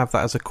that and have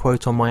that as a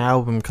quote on my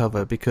album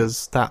cover?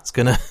 Because that's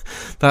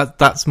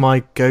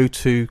my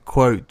go-to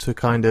quote to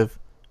kind of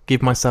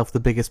give myself the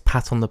biggest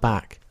pat on the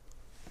back.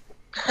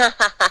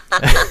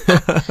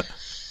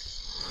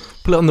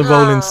 Put it on the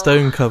Rolling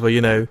Stone cover, you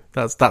know.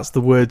 That's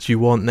the words you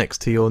want next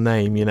to your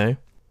name, you know.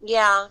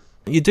 Yeah.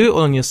 You do it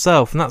all on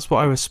yourself, and that's what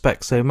I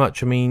respect so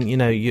much. I mean, you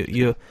know,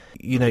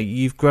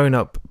 you've grown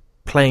up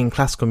playing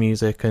classical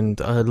music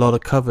and a lot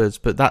of covers,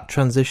 but that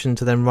transition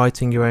to then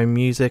writing your own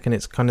music, and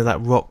it's kind of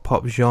that rock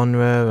pop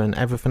genre and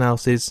everything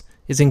else is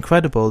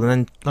incredible. And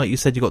then, like you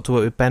said, you got to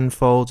work with Ben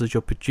Folds as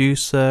your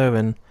producer,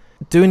 and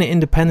doing it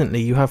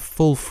independently, you have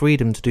full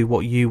freedom to do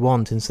what you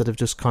want instead of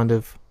just kind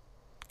of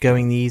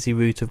going the easy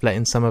route of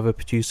letting some other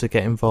producer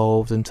get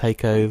involved and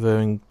take over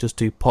and just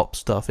do pop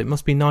stuff. It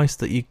must be nice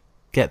that you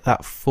get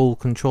that full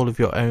control of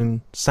your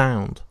own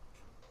sound.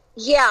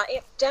 Yeah,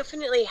 it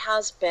definitely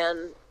has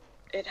been.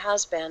 It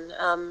has been.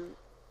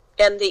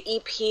 And the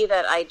EP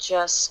that I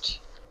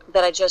just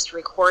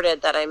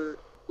recorded, that I'm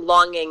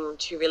longing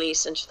to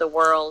release into the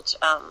world,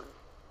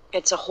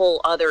 it's a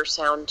whole other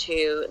sound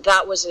too.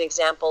 That was an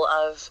example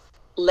of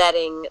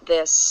letting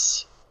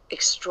this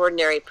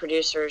extraordinary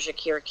producer,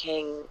 Shakir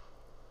King,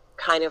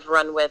 kind of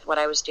run with what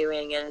I was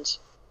doing and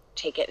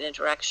take it in a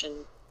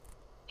direction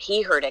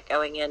he heard it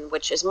going in,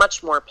 which is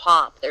much more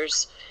pop.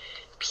 There's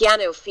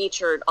piano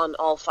featured on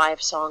all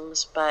 5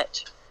 songs,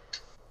 but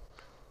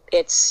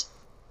it's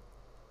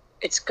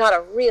got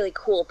a really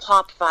cool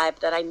pop vibe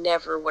that I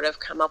never would have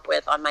come up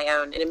with on my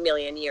own in a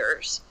million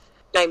years.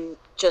 I'm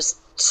just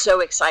so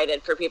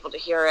excited for people to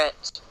hear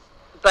it.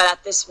 But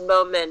at this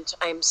moment,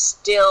 I'm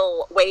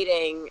still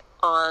waiting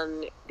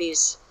on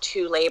these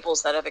 2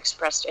 labels that have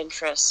expressed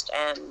interest,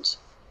 and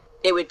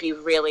it would be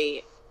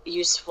really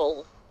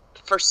useful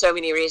for so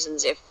many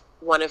reasons if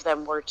one of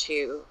them were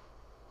to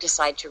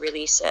decide to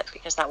release it,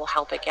 because that will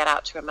help it get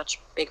out to a much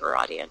bigger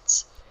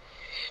audience.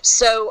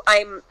 So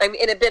I'm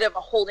in a bit of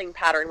a holding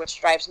pattern,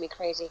 which drives me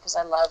crazy, because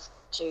I love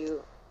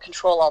to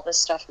control all this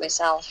stuff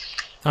myself.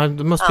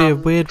 It must be a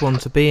weird one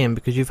to be in,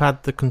 because you've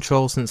had the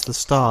control since the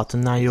start,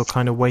 and now you're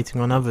kind of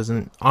waiting on others.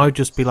 And I'd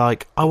just be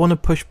like, I want to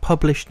push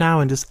publish now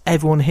and just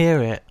everyone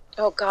hear it.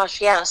 Oh gosh,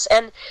 yes.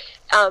 And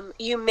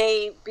you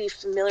may be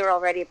familiar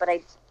already, but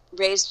I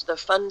raised the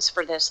funds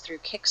for this through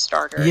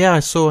Kickstarter. Yeah, I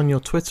saw on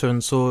your Twitter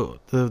and saw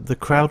the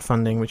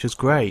crowdfunding, which is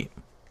great.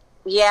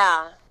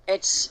 Yeah,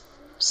 it's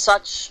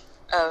such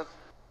an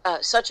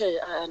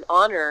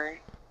honor,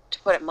 to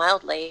put it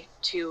mildly,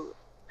 to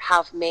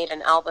have made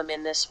an album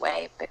in this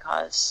way,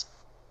 because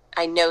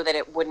I know that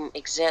it wouldn't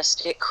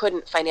exist. It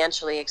couldn't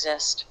financially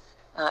exist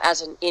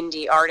as an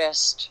indie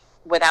artist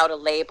without a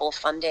label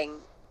funding.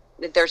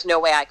 There's no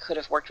way I could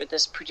have worked with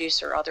this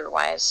producer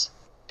otherwise.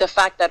 The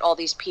fact that all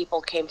these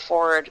people came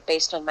forward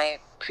based on my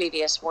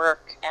previous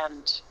work,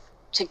 and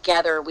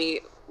together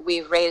we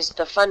raised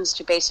the funds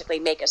to basically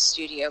make a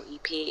studio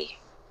EP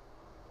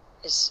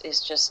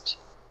is just,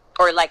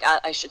 or like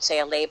I should say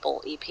a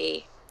label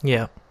EP.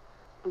 Yeah.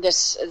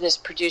 This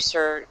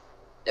producer,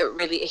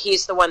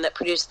 he's the one that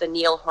produced the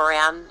Neil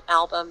Horan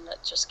album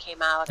that just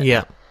came out.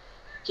 Yeah.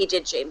 He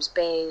did James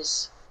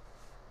Bay's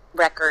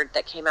record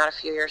that came out a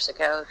few years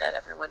ago that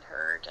everyone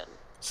heard. And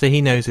so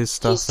he knows his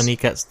stuff, and he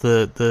gets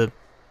the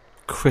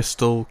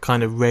crystal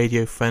kind of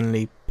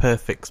radio-friendly,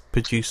 perfect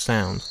produced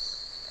sound.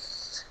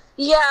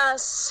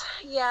 Yes.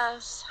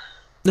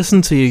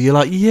 Listen to you, you're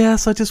like,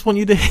 yes, I just want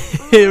you to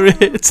hear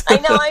it. I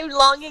know, I'm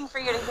longing for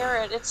you to hear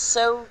it. It's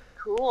so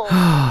cool.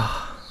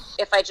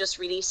 If I just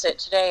release it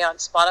today on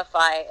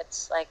Spotify,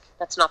 it's like,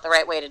 that's not the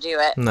right way to do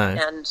it. No.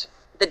 And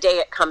the day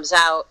it comes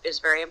out is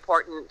very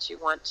important. You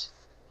want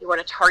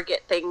to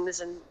target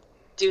things and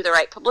do the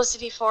right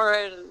publicity for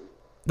it. And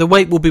the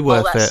wait will be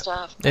worth it.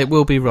 Stuff. It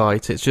will be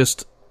right. It's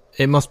just,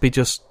 it must be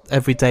just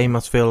every day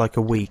must feel like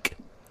a week.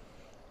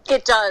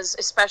 It does,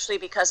 especially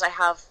because I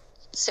have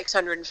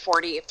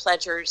 640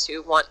 pledgers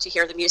who want to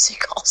hear the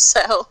music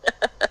also.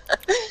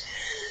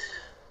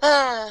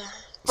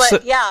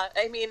 Yeah,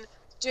 I mean,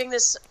 doing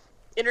this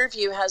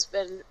interview has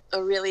been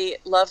a really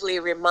lovely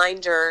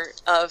reminder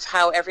of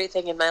how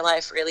everything in my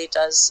life really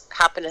does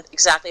happen at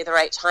exactly the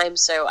right time.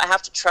 So I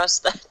have to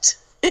trust that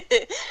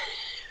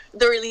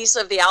the release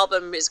of the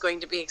album is going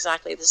to be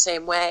exactly the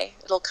same way.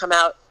 It'll come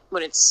out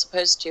when it's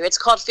supposed to. It's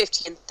called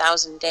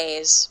 15,000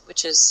 Days,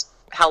 which is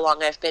how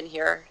long I've been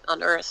here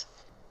on Earth.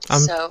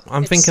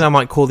 I'm thinking I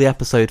might call the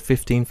episode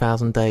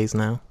 15,000 Days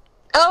now.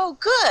 Oh,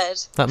 good.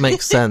 That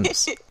makes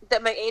sense.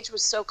 That my age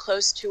was so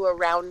close to a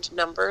round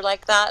number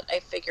like that,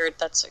 I figured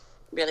that's a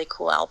really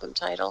cool album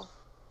title.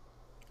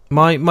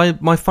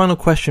 My final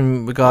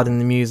question regarding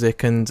the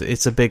music, and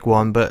it's a big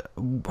one, but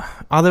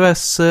are there a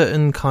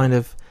certain kind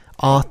of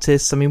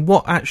artists? I mean,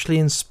 what actually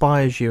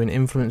inspires you and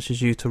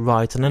influences you to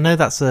write? And I know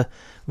that's a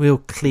real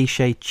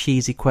cliche,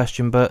 cheesy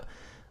question, but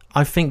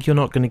I think you're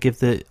not going to give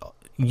the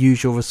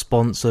usual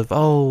response of,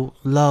 oh,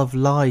 love,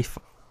 life.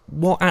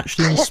 What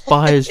actually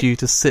inspires you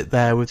to sit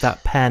there with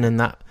that pen and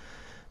that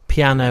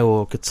piano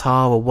or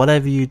guitar or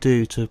whatever you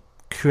do to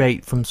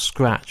create from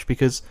scratch?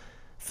 Because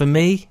for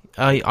me,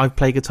 I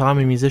play guitar, I'm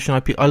a musician.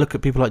 I look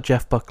at people like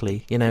Jeff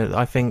Buckley. You know,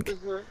 I think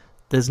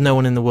there's no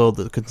one in the world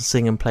that could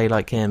sing and play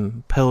like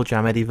him. Pearl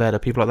Jam, Eddie Vedder,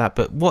 people like that.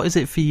 But what is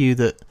it for you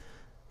that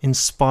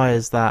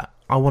inspires that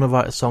I want to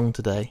write a song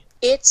today?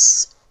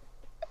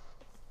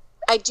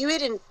 I do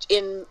it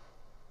in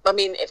I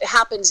mean, it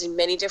happens in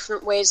many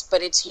different ways,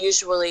 but it's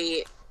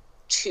usually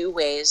two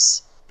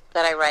ways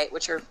that I write,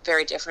 which are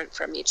very different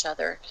from each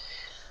other.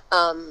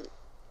 I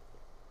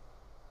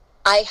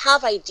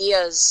have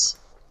ideas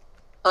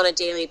on a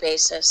daily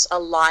basis. A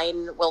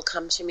line will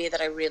come to me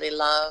that I really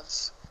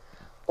love,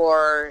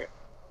 or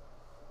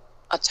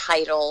a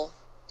title,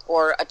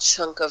 or a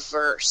chunk of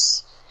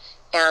verse.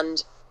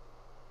 And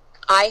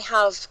I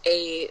have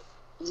a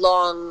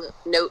long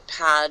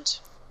notepad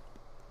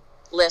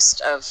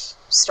list of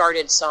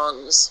started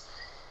songs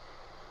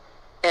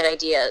and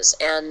ideas,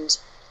 and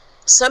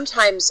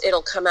sometimes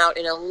it'll come out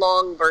in a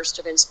long burst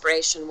of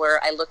inspiration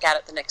where I look at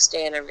it the next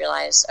day and I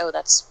realize, oh,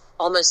 that's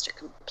almost a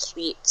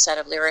complete set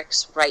of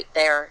lyrics right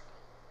there,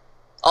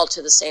 all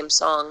to the same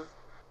song.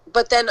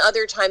 But then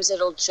other times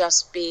it'll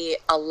just be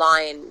a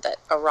line that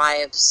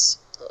arrives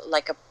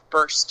like a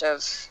burst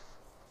of,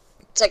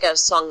 it's like a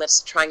song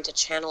that's trying to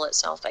channel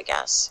itself, I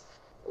guess,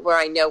 where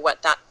I know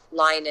what that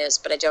line is,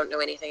 but I don't know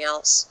anything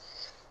else.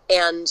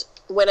 And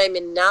when I'm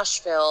in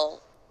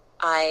Nashville,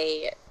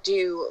 I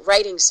do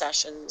writing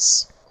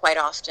sessions quite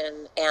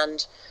often,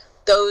 and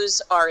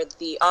those are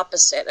the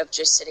opposite of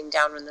just sitting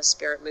down when the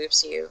spirit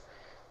moves you.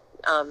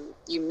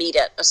 You meet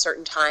at a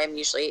certain time,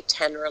 usually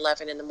 10 or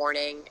 11 in the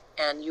morning,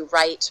 and you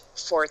write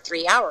for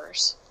 3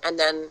 hours. And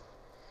then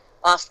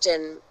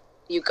often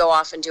you go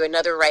off and do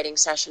another writing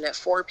session at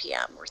 4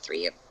 p.m. or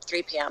 3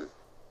 p.m.,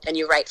 and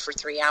you write for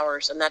 3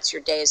 hours, and that's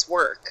your day's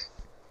work.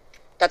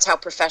 That's how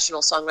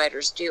professional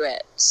songwriters do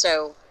it.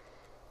 So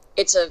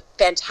it's a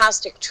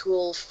fantastic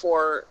tool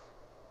for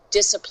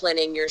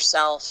disciplining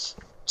yourself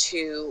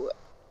to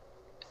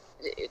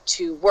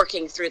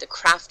working through the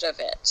craft of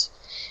it.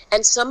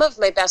 And some of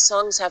my best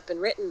songs have been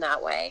written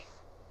that way.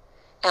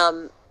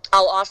 I'll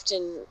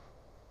often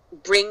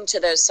bring to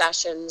those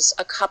sessions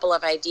a couple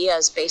of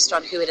ideas based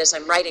on who it is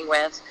I'm writing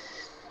with.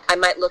 I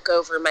might look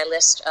over my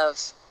list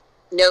of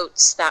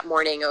notes that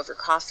morning over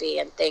coffee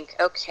and think,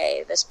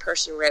 okay, this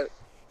person wrote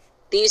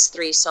these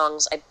 3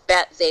 songs. I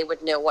bet they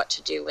would know what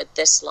to do with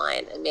this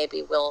line, and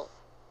maybe we'll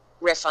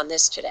riff on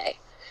this today.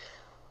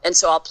 And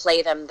so I'll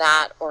play them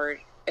that, or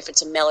if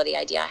it's a melody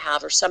idea I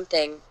have or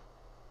something,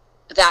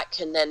 that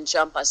can then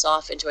jump us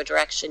off into a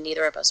direction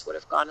neither of us would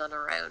have gone on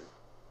our own.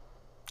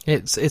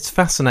 It's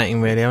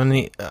fascinating, really. I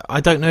mean,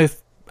 I don't know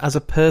if, as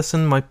a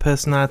person, my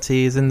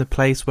personality is in the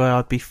place where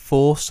I'd be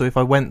forced, so if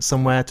I went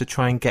somewhere to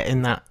try and get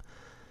in that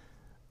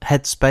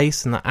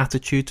headspace and that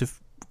attitude of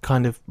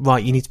kind of,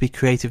 right, you need to be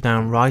creative now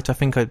and write, I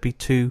think I'd be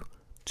too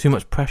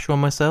much pressure on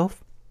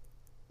myself.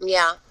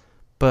 Yeah.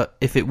 But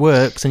if it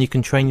works and you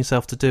can train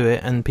yourself to do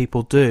it, and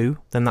people do,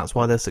 then that's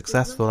why they're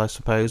successful, I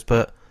suppose.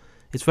 But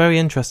it's very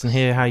interesting to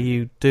hear how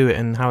you do it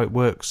and how it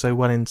works so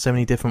well in so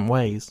many different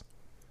ways.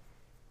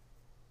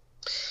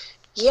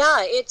 Yeah,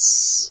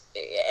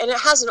 and it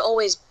hasn't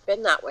always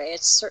been that way.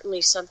 It's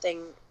certainly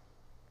something,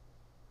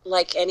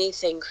 like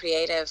anything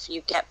creative,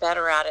 you get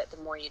better at it the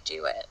more you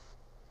do it.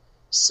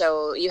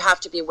 So you have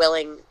to be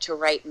willing to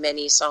write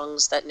many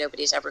songs that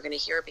nobody's ever going to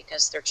hear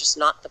because they're just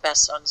not the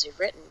best songs you've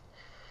written.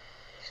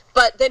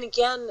 But then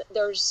again,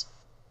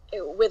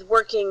 with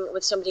working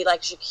with somebody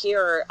like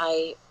Shakir,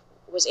 I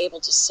was able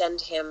to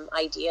send him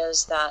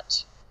ideas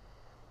that,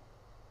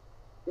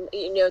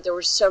 there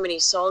were so many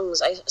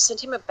songs. I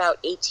sent him about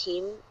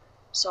 18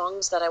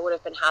 songs that I would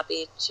have been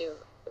happy to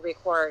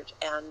record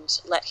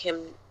and let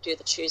him do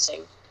the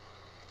choosing.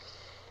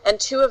 And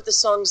 2 of the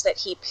songs that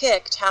he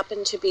picked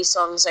happened to be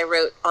songs I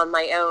wrote on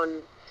my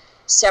own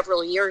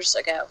several years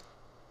ago.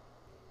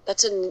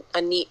 that's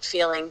a neat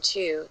feeling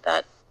too,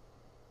 that,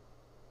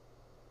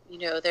 you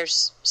know,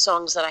 there's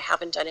songs that I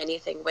haven't done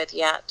anything with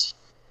yet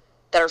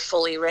that are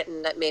fully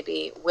written that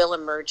maybe will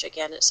emerge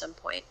again at some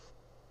point.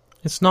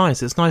 It's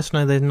nice. It's nice to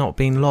know they've not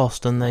been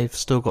lost and they've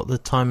still got the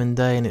time and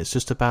day, and it's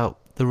just about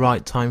the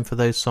right time for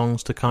those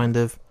songs to kind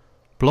of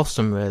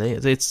blossom, really.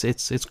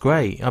 It's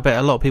great. I bet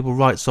a lot of people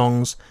write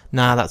songs,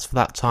 that's for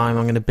that time,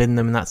 I'm going to bin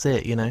them and that's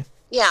it, you know?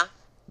 Yeah.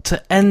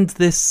 To end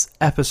this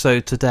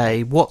episode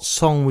today, what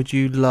song would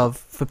you love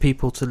for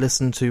people to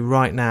listen to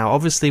right now?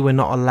 Obviously, we're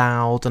not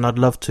allowed, and I'd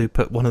love to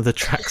put one of the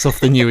tracks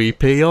off the new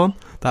EP on.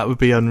 That would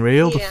be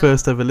unreal. Yeah. The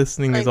first ever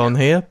listening is on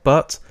here,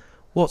 but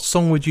what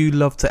song would you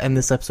love to end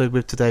this episode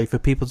with today for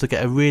people to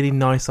get a really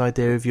nice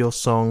idea of your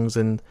songs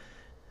and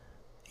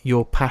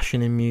your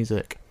passion in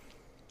music?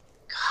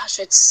 Gosh,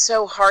 it's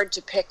so hard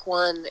to pick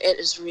one. It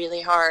is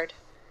really hard.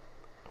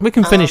 We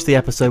can finish the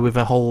episode with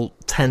a whole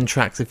 10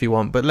 tracks if you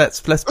want, but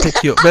let's pick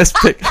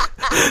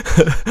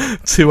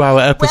 2-hour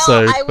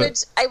episode. Well,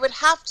 I would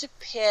have to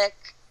pick.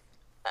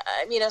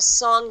 I mean, a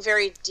song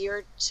very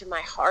dear to my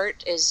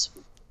heart is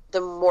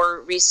the more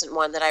recent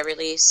one that I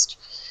released,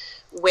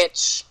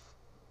 which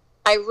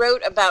I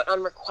wrote about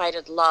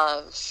unrequited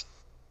love,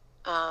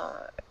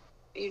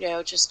 you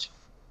know, just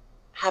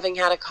having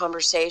had a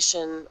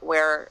conversation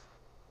where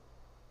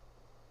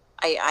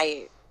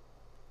I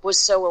was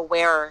so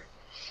aware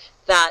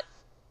that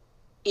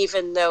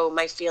even though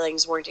my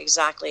feelings weren't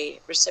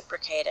exactly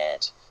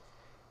reciprocated,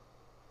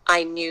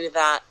 I knew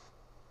that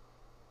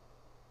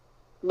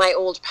my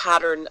old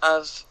pattern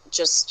of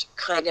just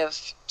kind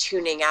of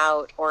tuning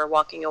out or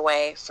walking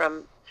away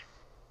from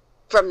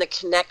the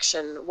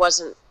connection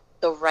wasn't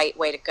the right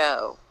way to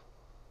go.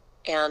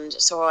 And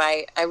so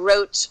I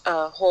wrote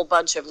a whole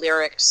bunch of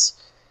lyrics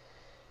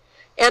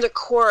and a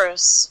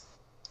chorus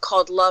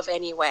called Love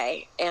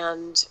Anyway.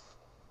 And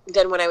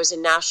then when I was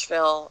in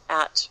Nashville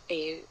at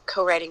a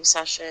co-writing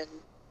session,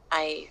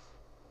 I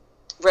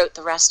wrote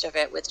the rest of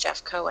it with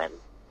Jeff Cohen,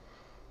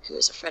 who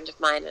is a friend of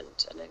mine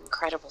and an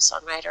incredible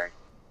songwriter.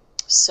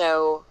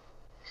 So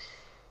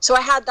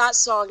I had that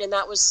song, and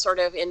that was sort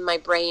of in my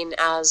brain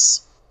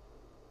as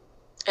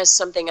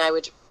something I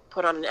would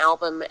put on an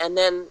album. And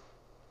then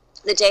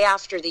the day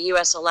after the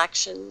U.S.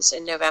 elections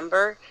in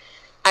November,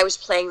 I was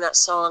playing that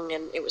song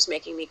and it was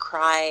making me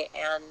cry.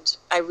 And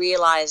I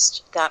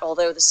realized that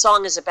although the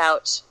song is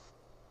about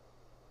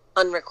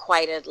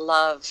unrequited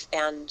love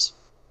and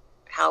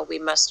how we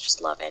must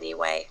just love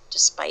anyway,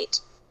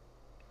 despite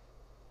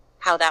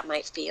how that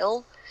might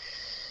feel,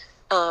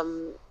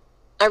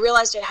 I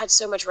realized it had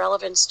so much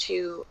relevance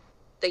to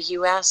the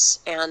U.S.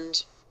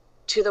 and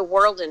to the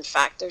world. In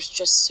fact, there's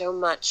just so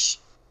much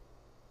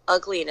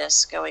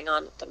ugliness going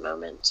on at the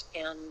moment,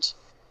 and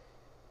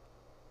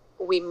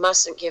we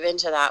mustn't give in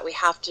to that. We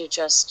have to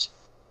just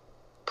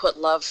put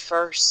love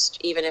first,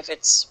 even if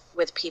it's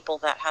with people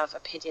that have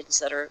opinions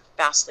that are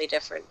vastly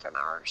different from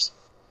ours.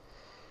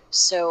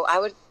 So I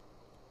would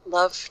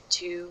love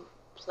to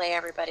play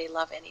Everybody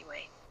Love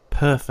Anyway.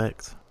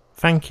 Perfect.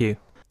 Thank you.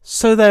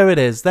 So there it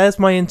is. There's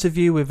my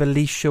interview with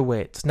Alicia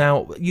Witt.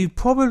 Now, you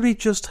probably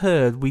just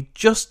heard, we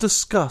just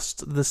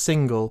discussed the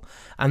single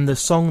and the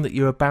song that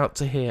you're about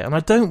to hear. And I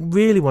don't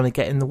really want to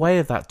get in the way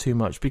of that too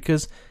much,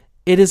 because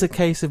it is a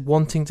case of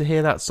wanting to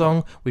hear that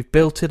song. We've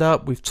built it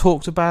up. We've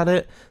talked about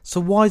it.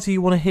 So why do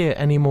you want to hear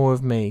any more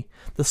of me?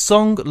 The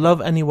song Love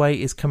Anyway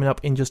is coming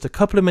up in just a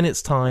couple of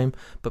minutes' time.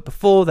 But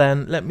before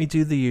then, let me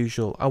do the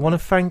usual. I want to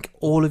thank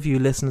all of you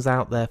listeners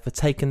out there for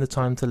taking the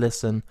time to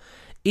listen.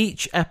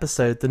 Each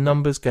episode, the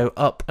numbers go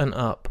up and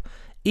up.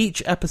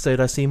 Each episode,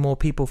 I see more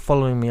people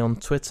following me on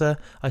Twitter.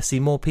 I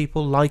see more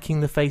people liking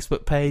the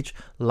Facebook page,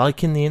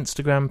 liking the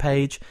Instagram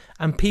page,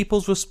 and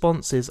people's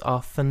responses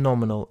are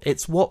phenomenal.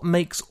 It's what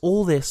makes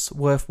all this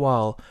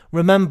worthwhile.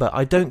 Remember,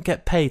 I don't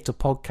get paid to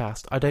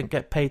podcast. I don't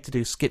get paid to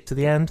do Skip to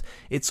the End.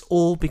 It's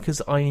all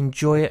because I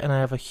enjoy it and I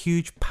have a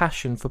huge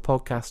passion for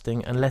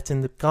podcasting and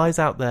letting the guys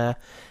out there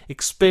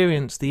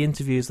experience the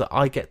interviews that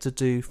I get to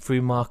do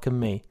through Mark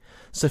and me.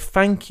 So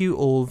thank you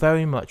all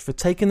very much for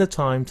taking the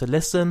time to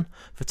listen,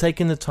 for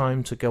taking the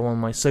time to go on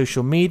my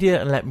social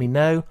media and let me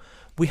know.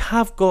 We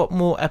have got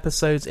more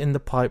episodes in the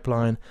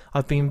pipeline.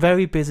 I've been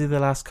very busy the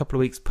last couple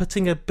of weeks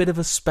putting a bit of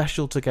a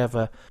special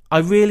together. I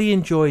really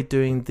enjoyed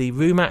doing the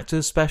Room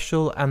Actors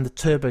special and the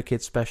Turbo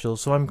Kids special,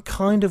 so I'm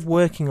kind of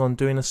working on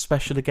doing a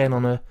special again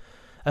on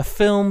a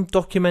film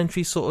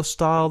documentary sort of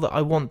style that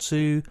I want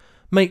to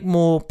make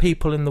more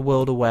people in the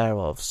world aware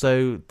of.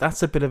 So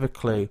that's a bit of a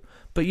clue.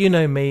 But you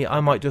know me, I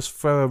might just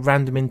throw a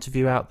random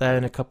interview out there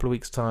in a couple of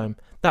weeks' time.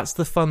 That's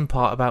the fun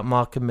part about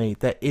Mark and me.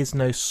 There is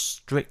no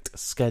strict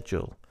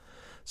schedule.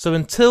 So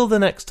until the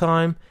next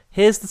time,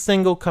 here's the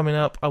single coming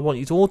up. I want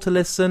you all to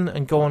listen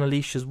and go on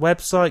Alicia's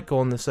website, go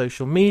on the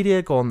social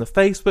media, go on the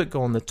Facebook,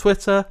 go on the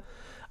Twitter,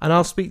 and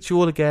I'll speak to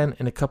you all again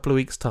in a couple of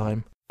weeks'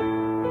 time.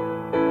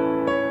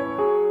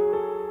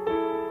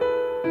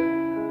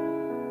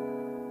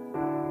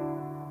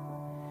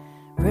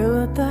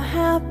 Wrote the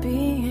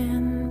happy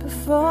end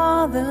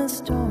before the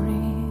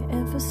story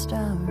ever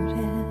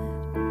started,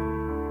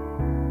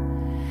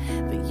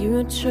 but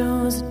You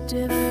chose a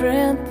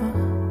different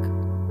book.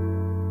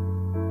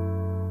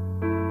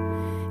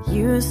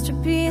 Used to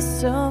be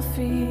so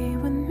free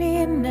with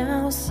me,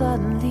 now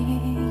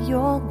suddenly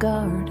you're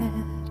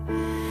guarded.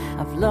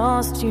 I've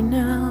lost you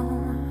now,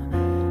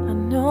 I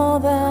know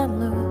that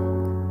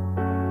look.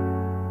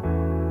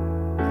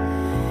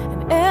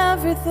 And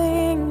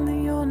everything that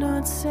you're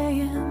not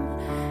saying,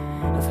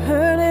 I've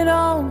heard it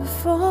all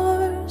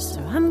before.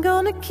 So I'm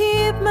gonna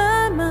keep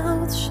my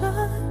mouth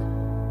shut,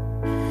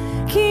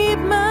 keep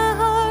my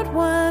heart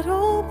wide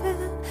open.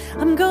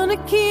 I'm gonna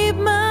keep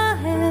my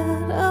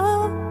head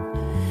up,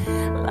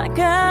 like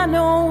I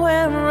know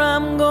where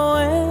I'm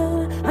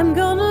going. I'm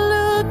gonna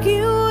look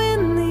you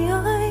in the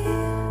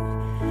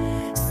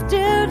eye,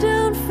 stare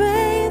down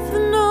faith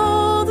and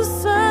all the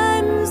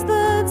signs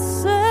that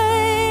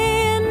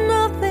say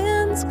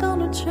nothing's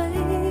gonna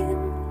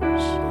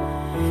change.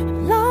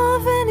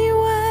 Love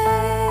anyway.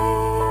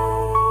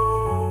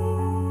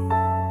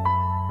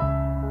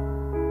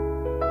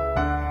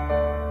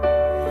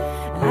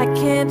 I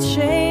can't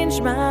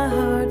change my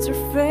heart's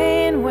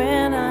refrain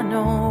when I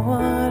know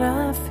what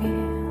I feel.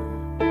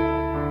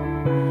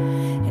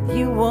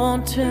 You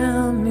won't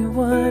tell me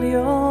what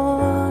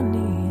you're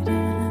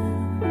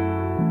needing.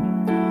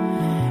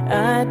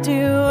 I'd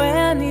do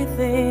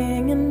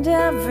anything and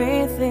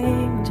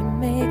everything to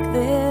make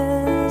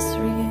this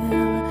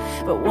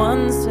real. But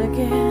once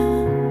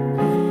again,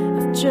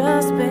 I've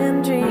just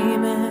been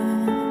dreaming.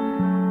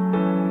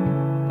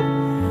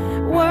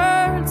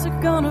 Words are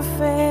gonna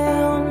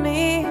fail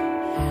me.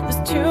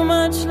 There's too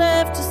much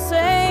left to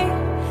say,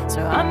 so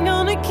I'm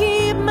gonna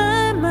keep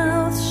my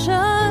mouth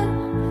shut,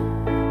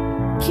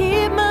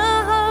 keep my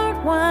heart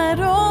wide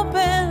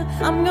open.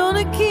 I'm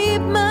gonna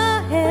keep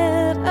my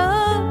head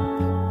up,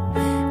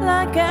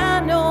 like I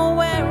know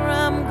where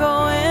I'm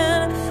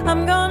going.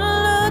 I'm gonna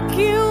look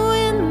you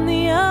in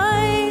the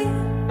eye,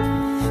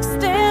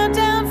 stare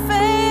down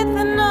faith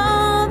and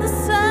all the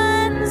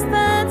signs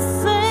that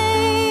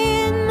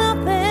say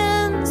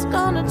nothing's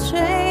gonna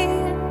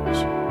change.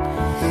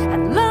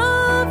 And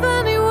love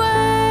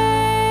anyway,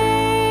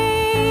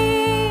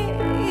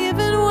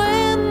 even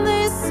when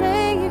they say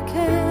you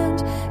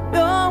can't.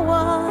 Go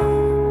on.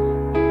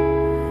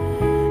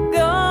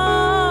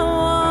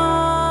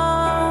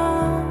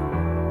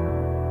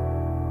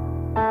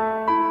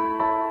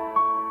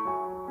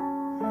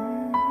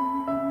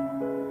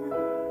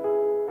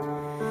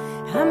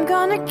 I'm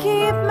gonna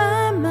keep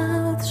my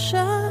mouth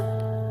shut,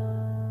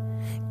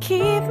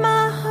 keep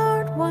my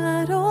heart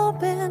wide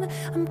open.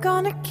 I'm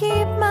gonna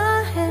keep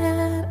my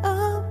head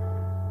up,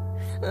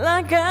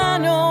 like I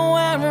know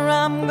where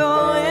I'm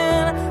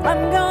going.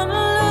 I'm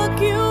gonna look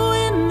you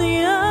in the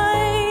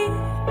eye,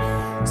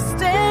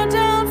 stare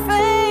down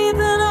faith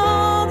and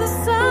all the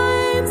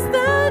signs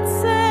that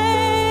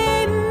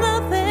say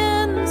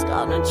nothing's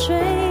gonna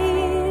change.